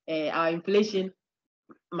that our inflation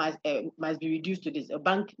must be reduced to this. A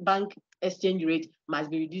bank exchange rate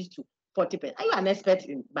must be reduced to 40%. Are you an expert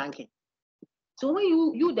in banking? So when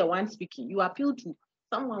you the one speaking, you appeal to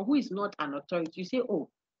someone who is not an authority. You say, oh,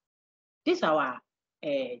 this is our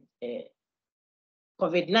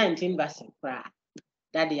COVID-19 vaccine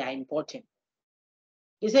that they are importing.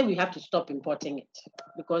 They say we have to stop importing it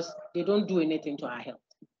because they don't do anything to our health.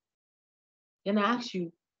 Then I ask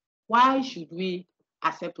you, why should we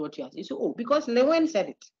accept what you are saying? You say, oh, because Lewin said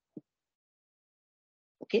it.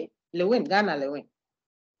 Okay, Ghana Lewin.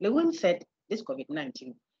 Lewin said this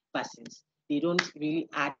COVID-19 vaccines, they don't really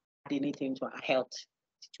add anything to our health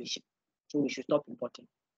situation. So we should stop importing.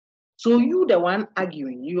 So you, the one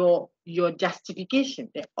arguing, your justification,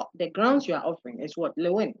 the grounds you are offering is what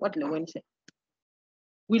Lewin said.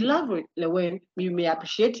 We love Lewin, we may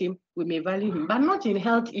appreciate him, we may value him, but not in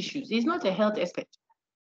health issues. He's not a health expert.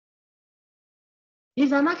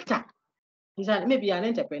 He's an actor. He's maybe an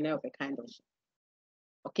entrepreneur of a kind also.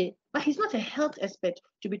 Okay, but he's not a health expert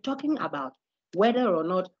to be talking about whether or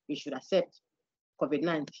not we should accept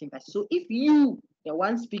COVID-19. So if you, the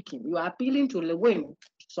one speaking, you are appealing to Lewin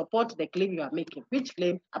to support the claim you are making, which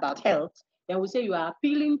claim about health, then we say you are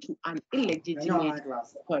appealing to an illegitimate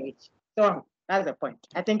courage. So that's the point.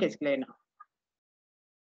 I think it's clear now.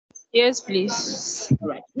 Yes, please. All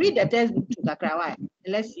right. Read the textbook to Kakrawai.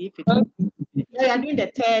 Let's see if it. We are doing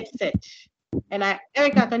the third set. And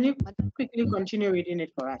Erica, can you quickly continue reading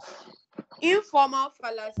it for us? Informal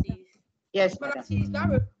fallacies. Yes, fallacies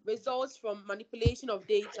madam. that results from manipulation of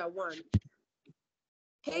data. 1.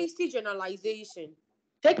 Hasty generalization.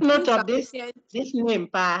 Take note of this name,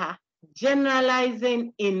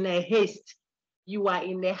 generalizing in a haste. You are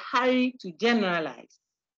in a hurry to generalize.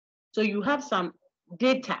 So you have some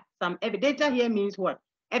data. Data here means what?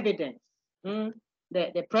 Evidence.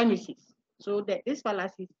 The premises. So this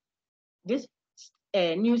fallacy, this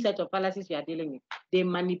new set of fallacies we are dealing with, they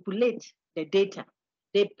manipulate the data.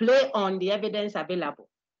 They play on the evidence available.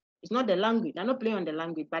 It's not the language. They're not playing on the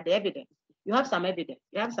language, but the evidence. You have some evidence.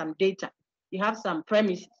 You have some data. You have some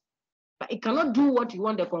premises. But it cannot do what you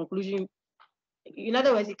want the conclusion. In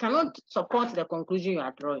other words, it cannot support the conclusion you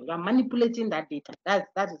are drawing. You are manipulating that data. That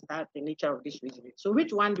is the nature of this reasoning. So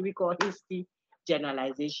which one do we call hasty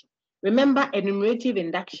generalization? Remember enumerative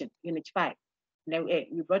induction, unit 5. Then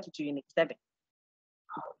we brought it to unit 7.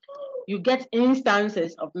 You get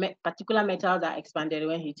instances of particular metals that expanded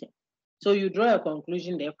when heated. So you draw a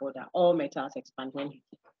conclusion, therefore, that all metals expand when heated.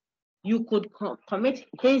 You could commit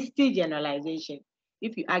hasty generalization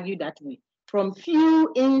if you argue that way. From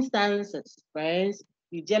few instances, friends,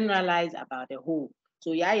 you generalize about the whole.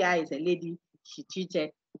 So Yaya is a lady, she cheated.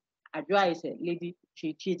 Adjoa is a lady,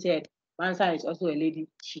 she cheated. Mansa is also a lady,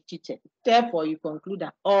 she cheated. Therefore, you conclude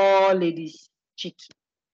that all ladies cheat.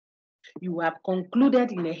 You have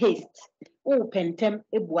concluded in a haste. Oh, pentem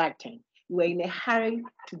ebuaten. You were in a hurry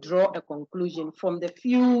to draw a conclusion from the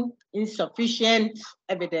few insufficient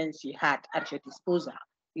evidence you had at your disposal.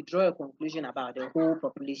 You draw a conclusion about the whole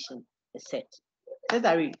population, the set. Let's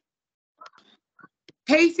read.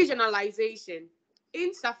 Hasty generalization,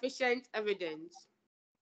 insufficient evidence.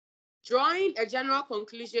 Drawing a general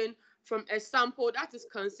conclusion from a sample that is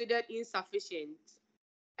considered insufficient.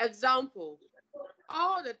 Example,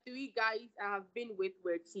 all the 3 guys I have been with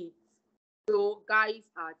were cheats. So guys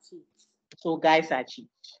are cheats. So guys are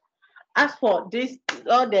cheats. As for this,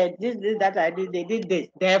 all this that I did, they did this.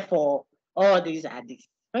 Therefore, all these are this.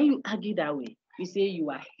 When you argue that way, you say you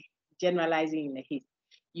are generalizing in a haste.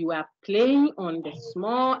 You are playing on the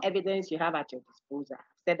small evidence you have at your disposal. I've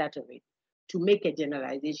said that already. To make a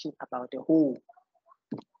generalization about the whole.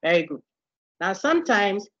 Very good. Now,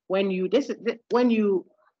 sometimes when you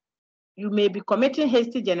may be committing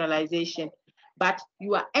hasty generalization, but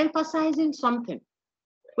you are emphasizing something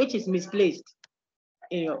which is misplaced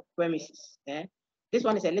in your premises. This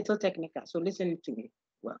one is a little technical, so listen to me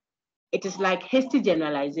well. It is like hasty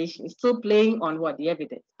generalization. It's still playing on what? The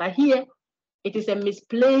evidence. But here, it is a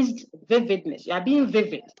misplaced vividness. You are being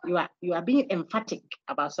vivid. You are being emphatic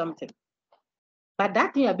about something. But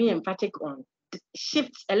that thing you are being emphatic on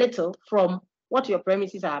shifts a little from what your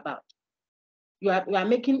premises are about. You are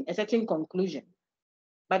making a certain conclusion.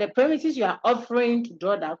 But the premises you are offering to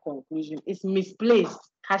draw that conclusion is misplaced,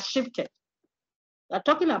 has shifted. You are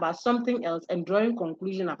talking about something else and drawing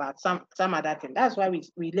conclusion about some other thing. That's why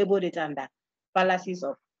we labeled it under fallacies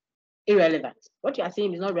of irrelevance. What you are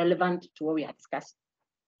saying is not relevant to what we are discussing.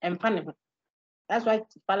 And that's why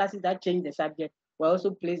fallacies that change the subject were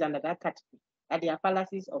also placed under that category, that they are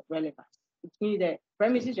fallacies of relevance. It means the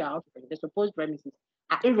premises you are offering, the supposed premises,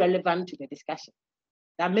 are irrelevant to the discussion.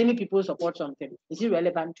 That many people support something is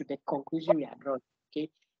irrelevant to the conclusion we are drawing. Okay.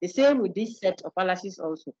 The same with this set of fallacies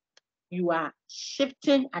also. You are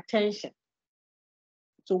shifting attention.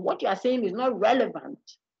 So what you are saying is not relevant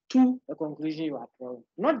to the conclusion you are drawing.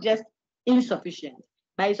 Not just insufficient,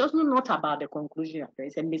 but it's also not about the conclusion you are drawing.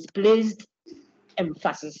 It's a misplaced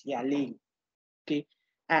emphasis you are laying. Okay.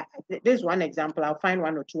 This is one example. I'll find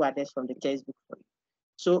 1 or 2 others from the textbook for you.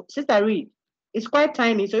 So, Sister Reed, it's quite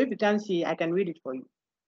tiny, so if you can't see, I can read it for you.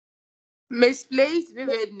 Misplaced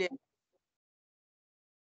vividness.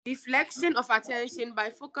 Deflection of attention by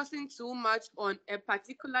focusing too much on a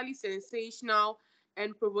particularly sensational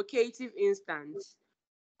and provocative instance,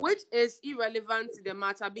 which is irrelevant to the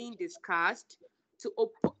matter being discussed to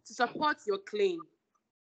support your claim.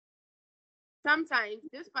 Sometimes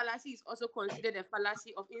this fallacy is also considered a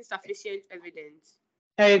fallacy of insufficient evidence.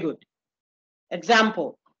 Very good.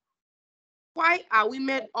 Example. Why are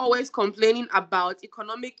women always complaining about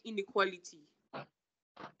economic inequality?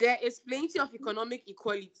 There is plenty of economic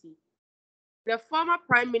equality. The former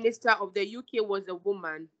Prime Minister of the UK was a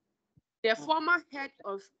woman. The former head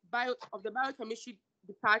of the biochemistry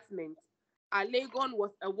department at Legon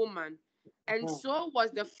was a woman, and so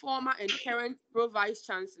was the former and current pro-vice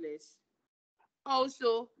chancellors.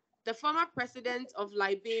 Also, the former president of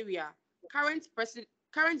Liberia, current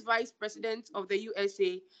vice president of the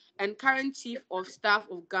USA, and current chief of staff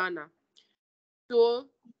of Ghana. So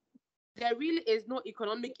there really is no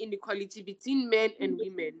economic inequality between men and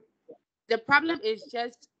women. The problem is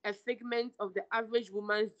just a figment of the average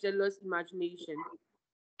woman's jealous imagination.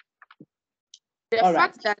 The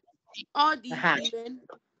fact that all these women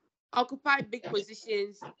occupy big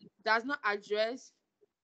positions does not address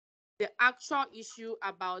the actual issue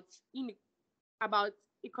about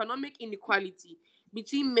economic inequality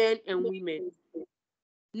between men and women.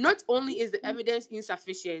 Not only is the evidence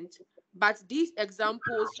insufficient, but these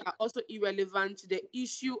examples are also irrelevant to the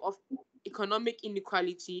issue of economic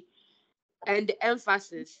inequality, and the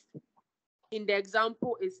emphasis in the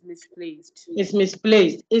example is misplaced. It's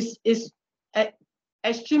misplaced. It's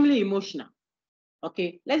extremely emotional.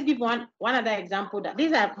 Okay, let's give one other example. That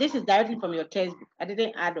this is directly from your textbook. I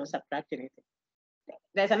didn't add or subtract anything.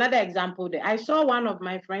 There's another example there. I saw one of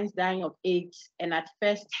my friends dying of AIDS, and at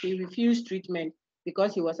first he refused treatment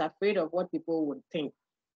because he was afraid of what people would think.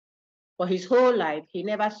 For his whole life, he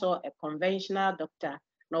never saw a conventional doctor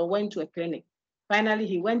nor went to a clinic. Finally,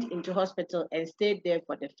 he went into hospital and stayed there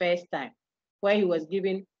for the first time, where he was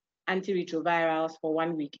given antiretrovirals for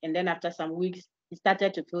 1 week. And then after some weeks, he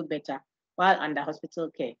started to feel better while under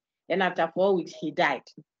hospital care. Then after 4 weeks, he died.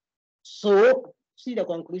 So, see the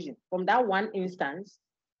conclusion. From that one instance,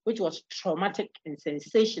 which was traumatic and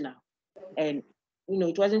sensational, and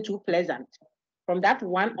it wasn't too pleasant. From that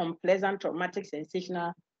one unpleasant, traumatic,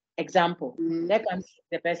 sensational example, there comes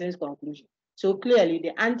the person's conclusion. So clearly,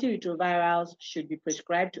 the antiretrovirals should be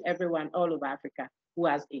prescribed to everyone all over Africa who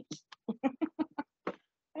has AIDS.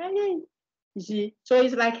 You see, so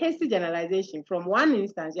it's like hasty generalization. From one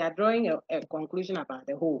instance, you are drawing a conclusion about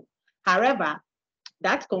the whole. However,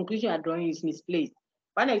 that conclusion you are drawing is misplaced.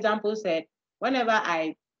 One example said, whenever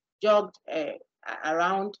I jogged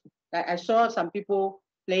around, I saw some people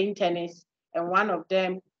playing tennis, and one of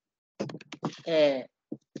them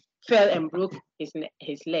fell and broke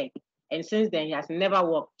his leg. And since then, he has never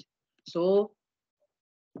walked. So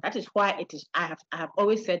that is why it is. I have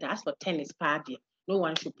always said, as for tennis party, no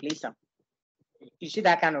one should play some. You see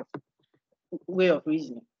that kind of way of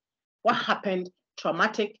reasoning. What happened?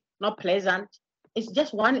 Traumatic, not pleasant. It's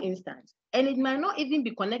just one instance, and it might not even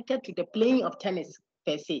be connected to the playing of tennis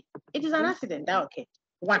per se. It is an accident that occurred,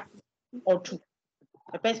 one or two.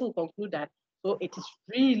 The person will conclude that. So it is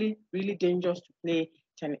really, really dangerous to play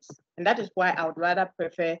tennis, and that is why I would rather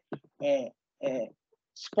prefer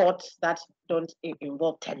sports that don't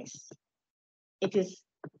involve tennis. It is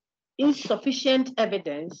insufficient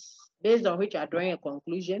evidence based on which you are drawing a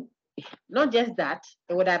conclusion. Not just that,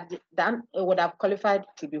 it would have qualified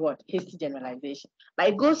to be what? Hasty generalization. But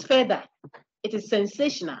it goes further. It is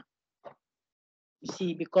sensational. You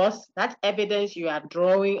see, because that evidence you are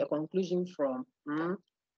drawing a conclusion from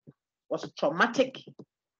was traumatic,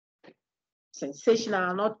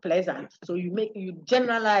 sensational, not pleasant. So you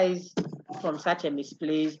generalize from such a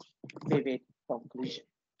misplaced, vivid conclusion.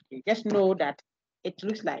 You just know that it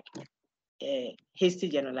looks like a hasty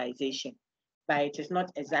generalization, but it is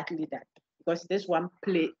not exactly that. Because this one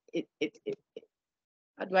play,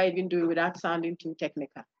 how do I even do it without sounding too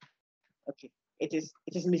technical? Okay, it is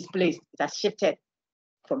misplaced. It has shifted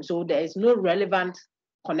from, so there is no relevant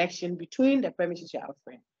connection between the premises you are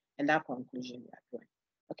offering and that conclusion you are drawing.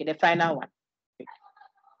 Okay, the final one. Okay.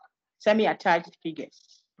 Semi-attached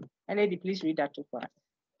figures. And lady, please read that too for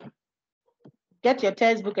us. Get your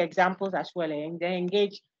textbook examples as well, and then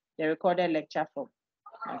engage the recorded lecture from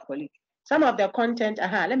my colleague. Some of the content,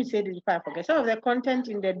 let me say this before I forget. Some of the content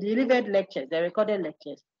in the delivered lectures, the recorded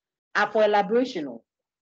lectures, are for elaboration.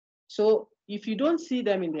 So if you don't see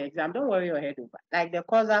them in the exam, don't worry your head over. Like the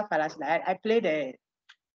causal fallacy, I played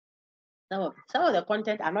some of the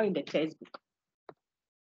content are not in the textbook.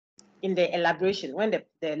 In the elaboration, when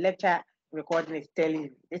the lecture recording is telling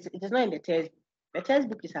you, it is not in the textbook. The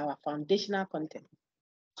textbook is our foundational content.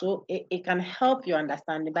 So it can help your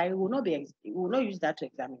understanding, but it will not use that to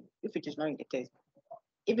examine if it is not in the textbook,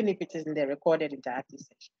 even if it is in the recorded interactive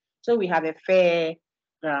section. So we have a fair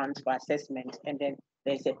ground for assessment, and then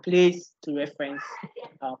there's a place to reference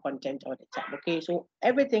our content all the time. Okay, so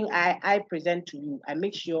everything I present to you, I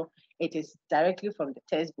make sure it is directly from the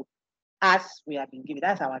textbook as we have been given.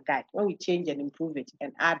 That's our guide. When we change and improve it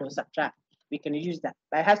and add or subtract, we can use that.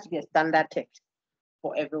 But it has to be a standard text.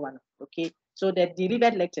 for everyone. Okay, so the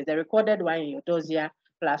delivered lectures, the recorded one in your dossier,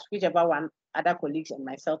 plus whichever one other colleagues and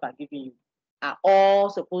myself are giving you, are all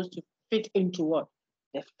supposed to fit into what?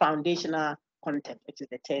 The foundational content, which is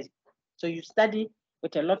the textbook. So you study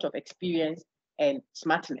with a lot of experience and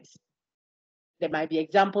smartness. There might be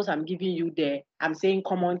examples I'm giving you there. I'm saying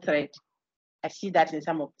common thread. I see that in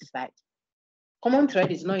some of the slides. Common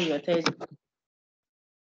thread is not in your textbook,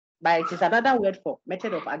 but it is another word for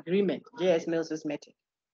method of agreement, J.S. Mills's method.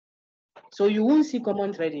 So you won't see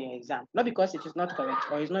common thread in your exam, not because it is not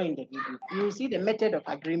correct or it's not in the video. You will see the method of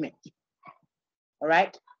agreement. All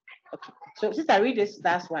right? Okay. So since I read this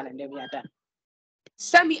last one and then we are done.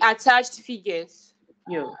 Semi-attached figures.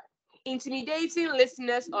 You. Intimidating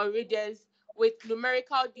listeners or readers with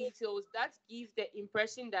numerical details that give the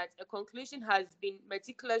impression that a conclusion has been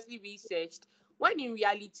meticulously researched, when in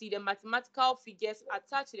reality the mathematical figures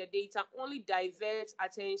attached to the data only divert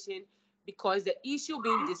attention because the issue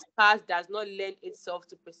being discussed does not lend itself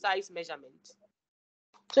to precise measurement.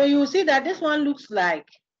 So you will see that this one looks like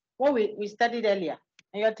what we studied earlier.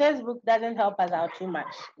 And your textbook doesn't help us out too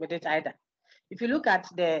much with it either. If you look at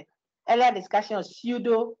the earlier discussion of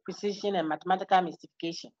pseudo precision and mathematical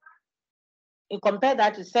mystification, and compare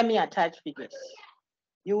that to semi-attached figures,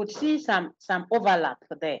 you would see some overlap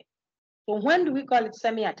there. So when do we call it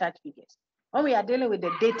semi-attached figures? When we are dealing with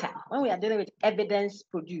the data, when we are dealing with evidence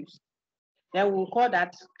produced, then we'll call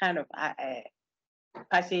that kind of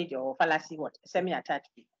passage or fallacy what? Semi-attached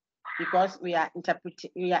figure. Because we are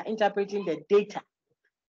interpreting the data,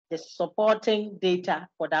 the supporting data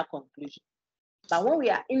for that conclusion. But when we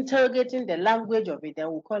are interrogating the language of it, then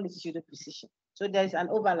we'll call it pseudo precision. So there's an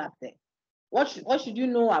overlap there. What should you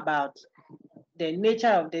know about the nature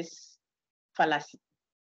of this fallacy?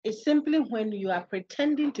 It's simply when you are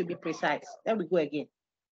pretending to be precise. There we go again.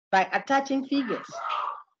 By attaching figures,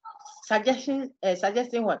 suggesting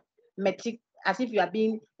what? As if you are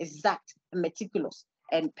being exact and meticulous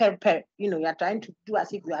and you are trying to do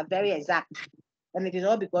as if you are very exact. And it is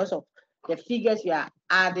all because of the figures you are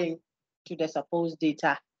adding to the supposed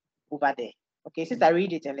data over there. Okay, since I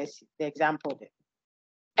read it and let's see the example there.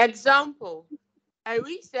 Example, a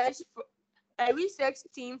research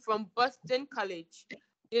team from Boston College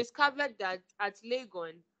discovered that at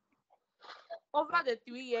Legon, over the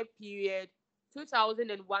 3-year period,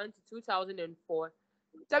 2001 to 2004,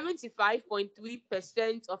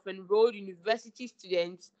 75.3% of enrolled university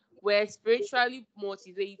students were spiritually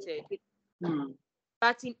motivated.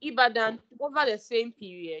 But in Ibadan, over the same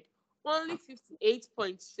period, only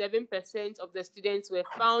 58.7% of the students were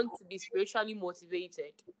found to be spiritually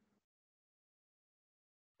motivated.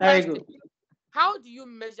 Very good. How do you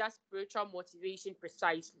measure spiritual motivation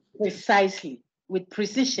precisely? Precisely, with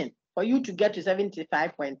precision, for you to get to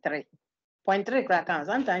 75.3. 0.3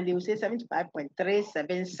 sometimes they will say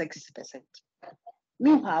 75.376%.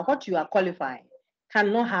 Meanwhile, what you are qualifying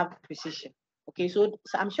cannot have precision. Okay, so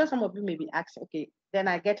I'm sure some of you may be asking, okay, then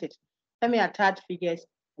I get it. Semi-attached figures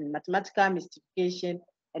and mathematical mystification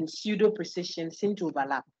and pseudo precision seem to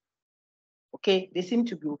overlap. Okay, they seem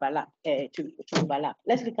to be overlap.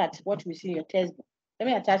 Let's look at what we see in your textbook.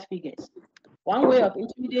 Semi-attached figures. One way of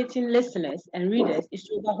intimidating listeners and readers is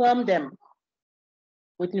to overwhelm them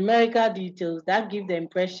with numerical details that give the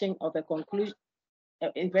impression of a conclusion,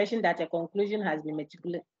 that a conclusion has been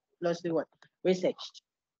meticulously researched.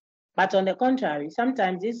 But on the contrary,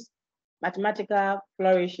 sometimes these mathematical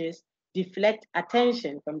flourishes deflect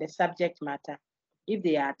attention from the subject matter if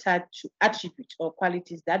they are attached to attributes or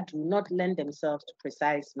qualities that do not lend themselves to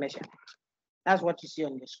precise measurement. That's what you see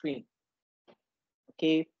on the screen.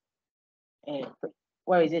 Okay,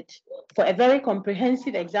 where is it? For a very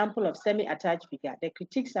comprehensive example of semi-attached figure, the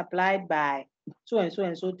critiques applied by so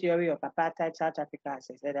and so theory of apartheid South Africa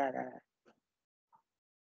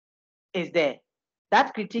is there.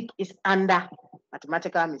 That critique is under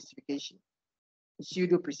mathematical mystification,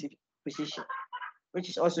 pseudo precision, which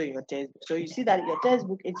is also in your textbook. So you see that your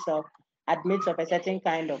textbook itself admits of a certain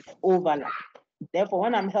kind of overlap. Therefore,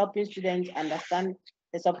 when I'm helping students understand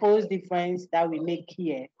the supposed difference that we make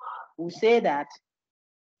here, we'll say that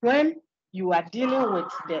when you are dealing with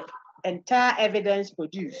the entire evidence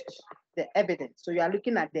produced, the evidence, so you are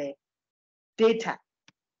looking at the data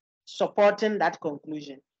supporting that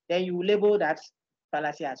conclusion, then you label that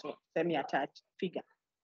fallacy as well, semi-attached figure.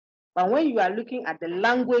 But when you are looking at the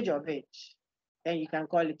language of it, then you can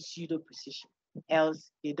call it pseudo precision, else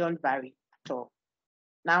they don't vary at all.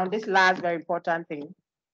 Now, this last very important thing,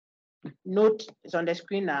 note is on the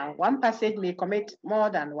screen now. One passage may commit more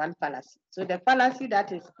than one fallacy. So the fallacy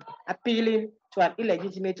that is appealing to an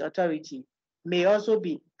illegitimate authority may also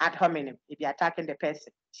be ad hominem if you're attacking the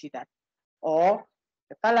person. See that? Or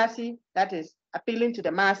The fallacy that is appealing to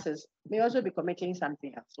the masses may also be committing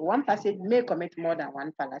something else. So one person may commit more than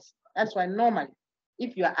one fallacy. That's why normally,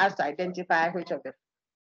 if you are asked to identify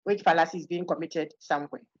which fallacy is being committed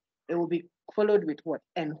somewhere, it will be followed with what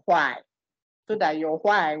and why, so that your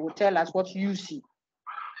why will tell us what you see.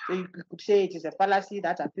 So you could say it is a fallacy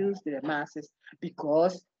that appeals to the masses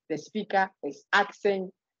because the speaker is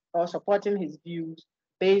asking or supporting his views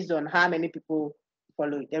based on how many people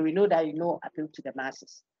follow it. Then we know that appeal to the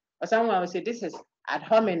masses. Or someone will say this is ad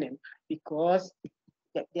hominem because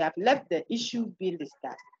they have left the issue being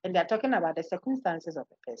discussed and they're talking about the circumstances of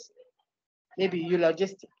the person. Maybe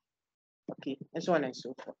eulogistic, okay, and so on and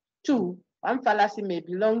so forth. Two, one fallacy may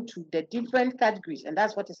belong to the different categories, and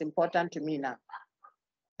that's what is important to me now.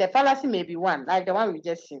 The fallacy may be one, like the one we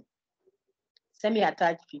just seen,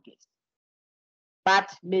 semi-attached figures, but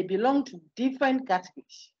may belong to different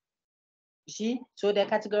categories. You see, so the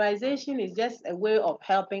categorization is just a way of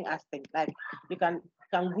helping us think. Like you can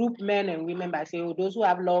group men and women by saying, oh, those who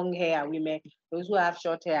have long hair are women, those who have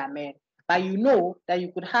short hair are men. But you know that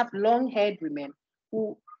you could have long-haired women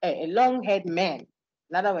long-haired men.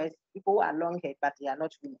 In other words, people who are long-haired, but they are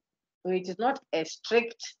not women. So it is not a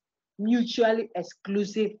strict, mutually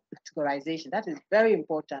exclusive categorization. That is very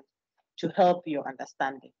important to help your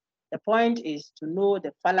understanding. The point is to know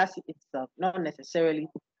the fallacy itself, not necessarily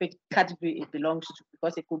which category it belongs to,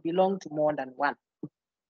 because it could belong to more than one.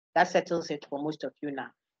 That settles it for most of you now.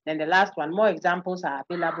 Then the last one, more examples are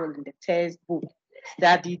available in the textbook.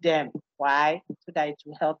 Study them. Why? So that it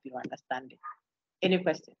will help you understand it. Any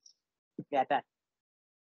questions? We are done.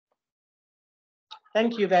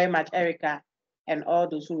 Thank you very much, Erica, and all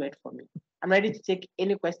those who read for me. I'm ready to take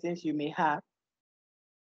any questions you may have.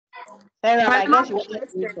 Sarah, I guess you want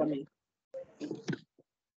to read for me.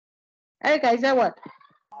 Erica, is that what?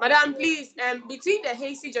 Madam, please, between the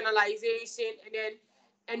hasty generalization and then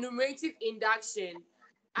enumerative induction.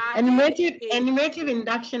 Enumerative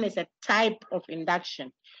induction is a type of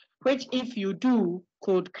induction, which if you do,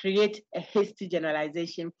 could create a hasty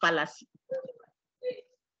generalization fallacy.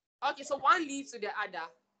 Okay, so one leads to the other.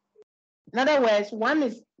 In other words,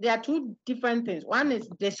 there are two different things. One is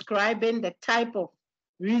describing the type of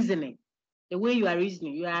reasoning, the way you are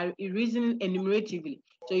reasoning. You are reasoning enumeratively.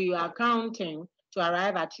 So you are counting to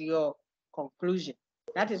arrive at your conclusion.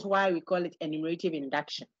 That is why we call it enumerative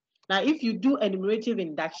induction. Now, if you do enumerative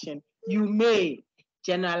induction, you may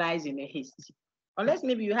generalize in a haste. Unless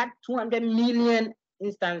maybe you had 200 million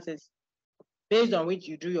instances based on which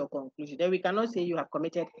you drew your conclusion, then we cannot say you have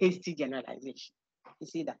committed hasty generalization. You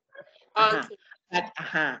see that?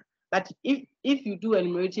 Okay. But if you do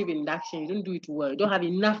enumerative induction, you don't do it well, you don't have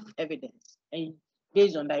enough evidence, and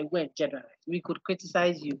based on that, you went generalize. We could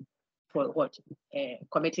criticize you for what?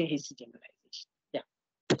 Committing hasty generalization. Yeah.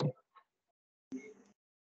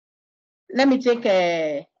 Let me take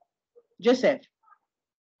Joseph.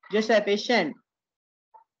 Joseph Eshen.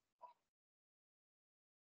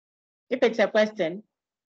 If it's a question,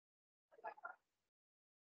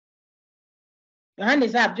 your hand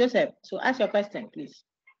is up, Joseph. So ask your question, please.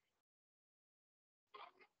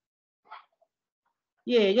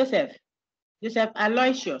 Yeah, Joseph. Joseph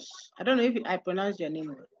Aloysius. I don't know if I pronounced your name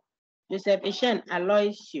well. Joseph Eshen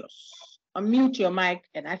Aloysius. Unmute your mic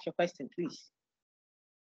and ask your question, please.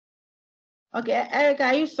 Okay, Erica,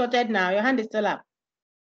 are you sorted now? Your hand is still up.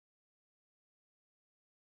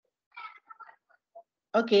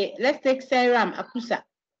 Okay, let's take Sairam Akusa.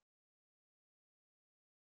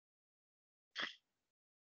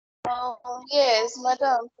 Yes,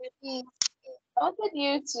 madam. Please, I wanted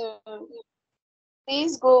you to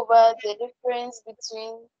please go over the difference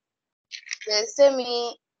between the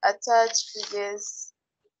semi-attached figures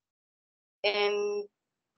and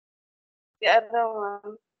the other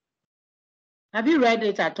one. Have you read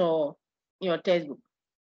it at all in your textbook?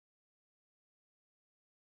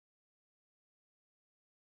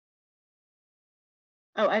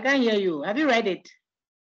 Oh, I can't hear you. Have you read it,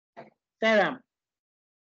 Sarah?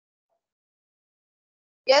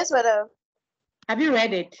 Yes, madam. Have you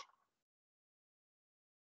read it?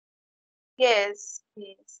 Yes,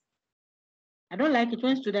 please. I don't like it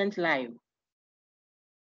when students lie.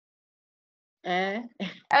 And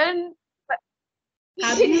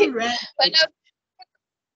have you read it?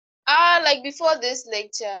 Like before this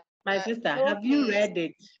lecture. My sister, have you read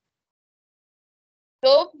it?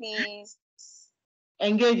 No, please.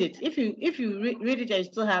 Engage it. If you read it and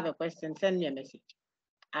you still have a question, send me a message.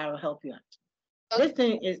 I will help you out. Okay. This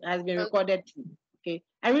thing has been recorded too. Okay.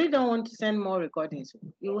 I really don't want to send more recordings.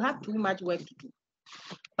 You will have too much work to do.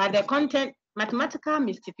 But the content, mathematical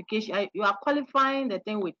mystification, you are qualifying the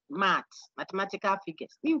thing with mathematical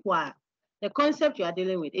figures. Meanwhile, the concept you are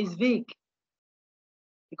dealing with is vague.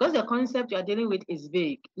 Because the concept you are dealing with is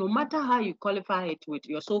vague, no matter how you qualify it with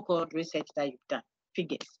your so-called research that you've done,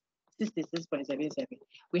 figures, 66.77,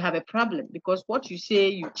 we have a problem because what you say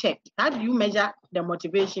you checked. How do you measure the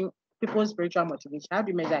motivation, people's spiritual motivation? How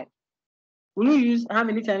do you measure it? Will you use how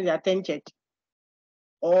many times they attend church?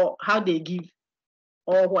 Or how they give?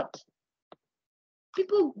 Or what?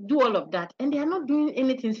 People do all of that and they are not doing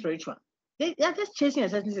anything spiritual. They are just chasing a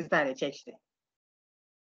certain sister at the church there.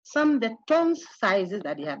 The tongues sizes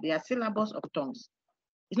that they have, their syllables of tongues.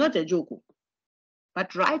 It's not a joke.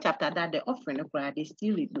 But right after that, the offering of prayer, they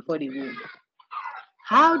steal it before they go.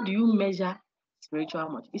 How do you measure spiritual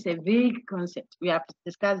motive? It's a vague concept. We have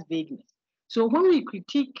discussed vagueness. So when we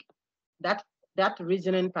critique that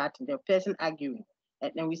reasoning part, the person arguing,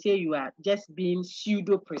 and then we say you are just being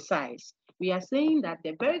pseudo-precise, we are saying that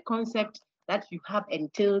the very concept that you have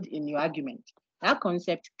entailed in your argument, that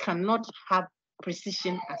concept cannot have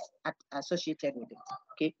precision associated with it,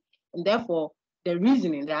 okay? And therefore, the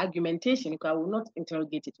reasoning, the argumentation, I will not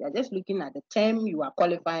interrogate it. We are just looking at the term you are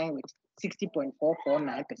qualifying with 60.449%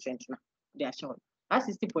 now. They are short. That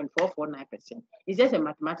 60.449% is just a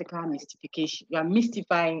mathematical mystification. You are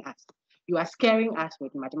mystifying us. You are scaring us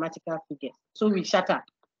with mathematical figures. So we shut up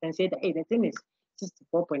and say that, hey, the thing is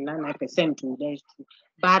 64.99%.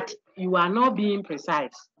 But you are not being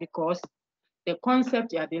precise because the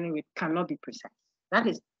concept you are dealing with cannot be precise. That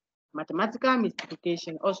is mathematical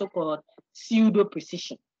mystification, also called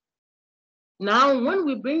pseudo-precision. Now, when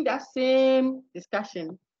we bring that same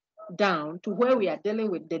discussion down to where we are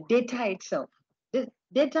dealing with the data itself, the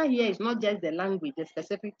data here is not just the language, the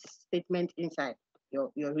specific statement inside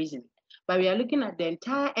your reasoning, but we are looking at the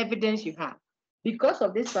entire evidence you have. Because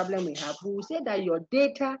of this problem we have, we will say that your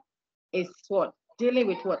data is what? Dealing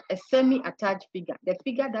with what? A semi-attached figure. The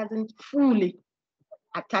figure doesn't fully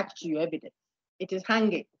attach to your evidence. It is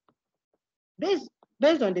hanging.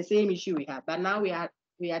 Based on the same issue we have, but now we are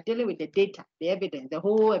dealing with the data, the evidence, the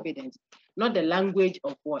whole evidence, not the language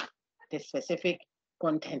of what? The specific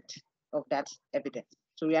content of that evidence.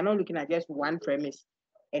 So we are not looking at just one premise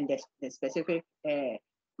and the specific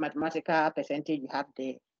mathematical percentage you have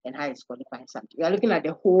there and how it's qualifying something. We are looking at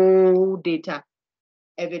the whole data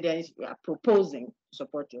evidence we are proposing to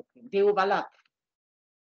support your claim. They overlap.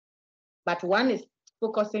 But one is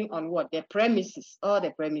focusing on what? The premises, all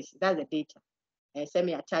the premises, that's the data. A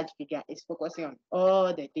semi-attached figure is focusing on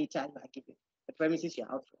all the data you are given, the premises you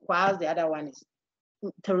are out, whilst the other one is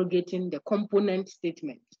interrogating the component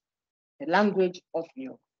statement, the language of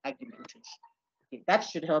your argumentation. Okay, that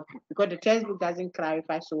should help you because the textbook doesn't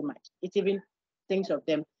clarify so much. It even thinks of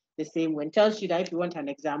them the same way. It tells you that if you want an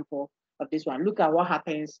example of this one, look at what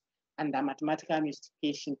happens under mathematical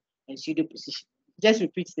mystification and pseudo-precision. Just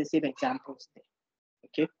repeats the same examples there.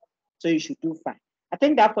 Okay, so you should do fine. I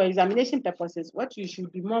think that for examination purposes, what you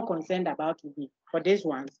should be more concerned about will be, for these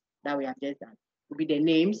ones that we have just done, will be the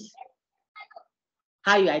names,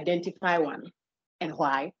 how you identify one, and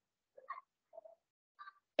why.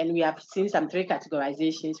 And we have seen some 3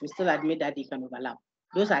 categorizations. We still admit that they can overlap.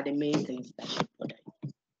 Those are the main things that should bother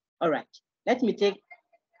you. All right, let me take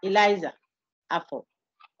Eliza Afo.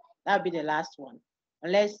 That'll be the last one,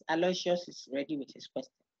 unless Aloysius is ready with his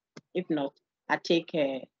question. If not, I take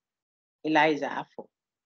Eliza Afo.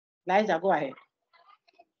 Eliza, go ahead.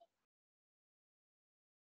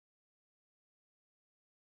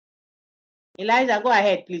 Eliza, go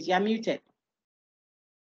ahead, please. You're muted.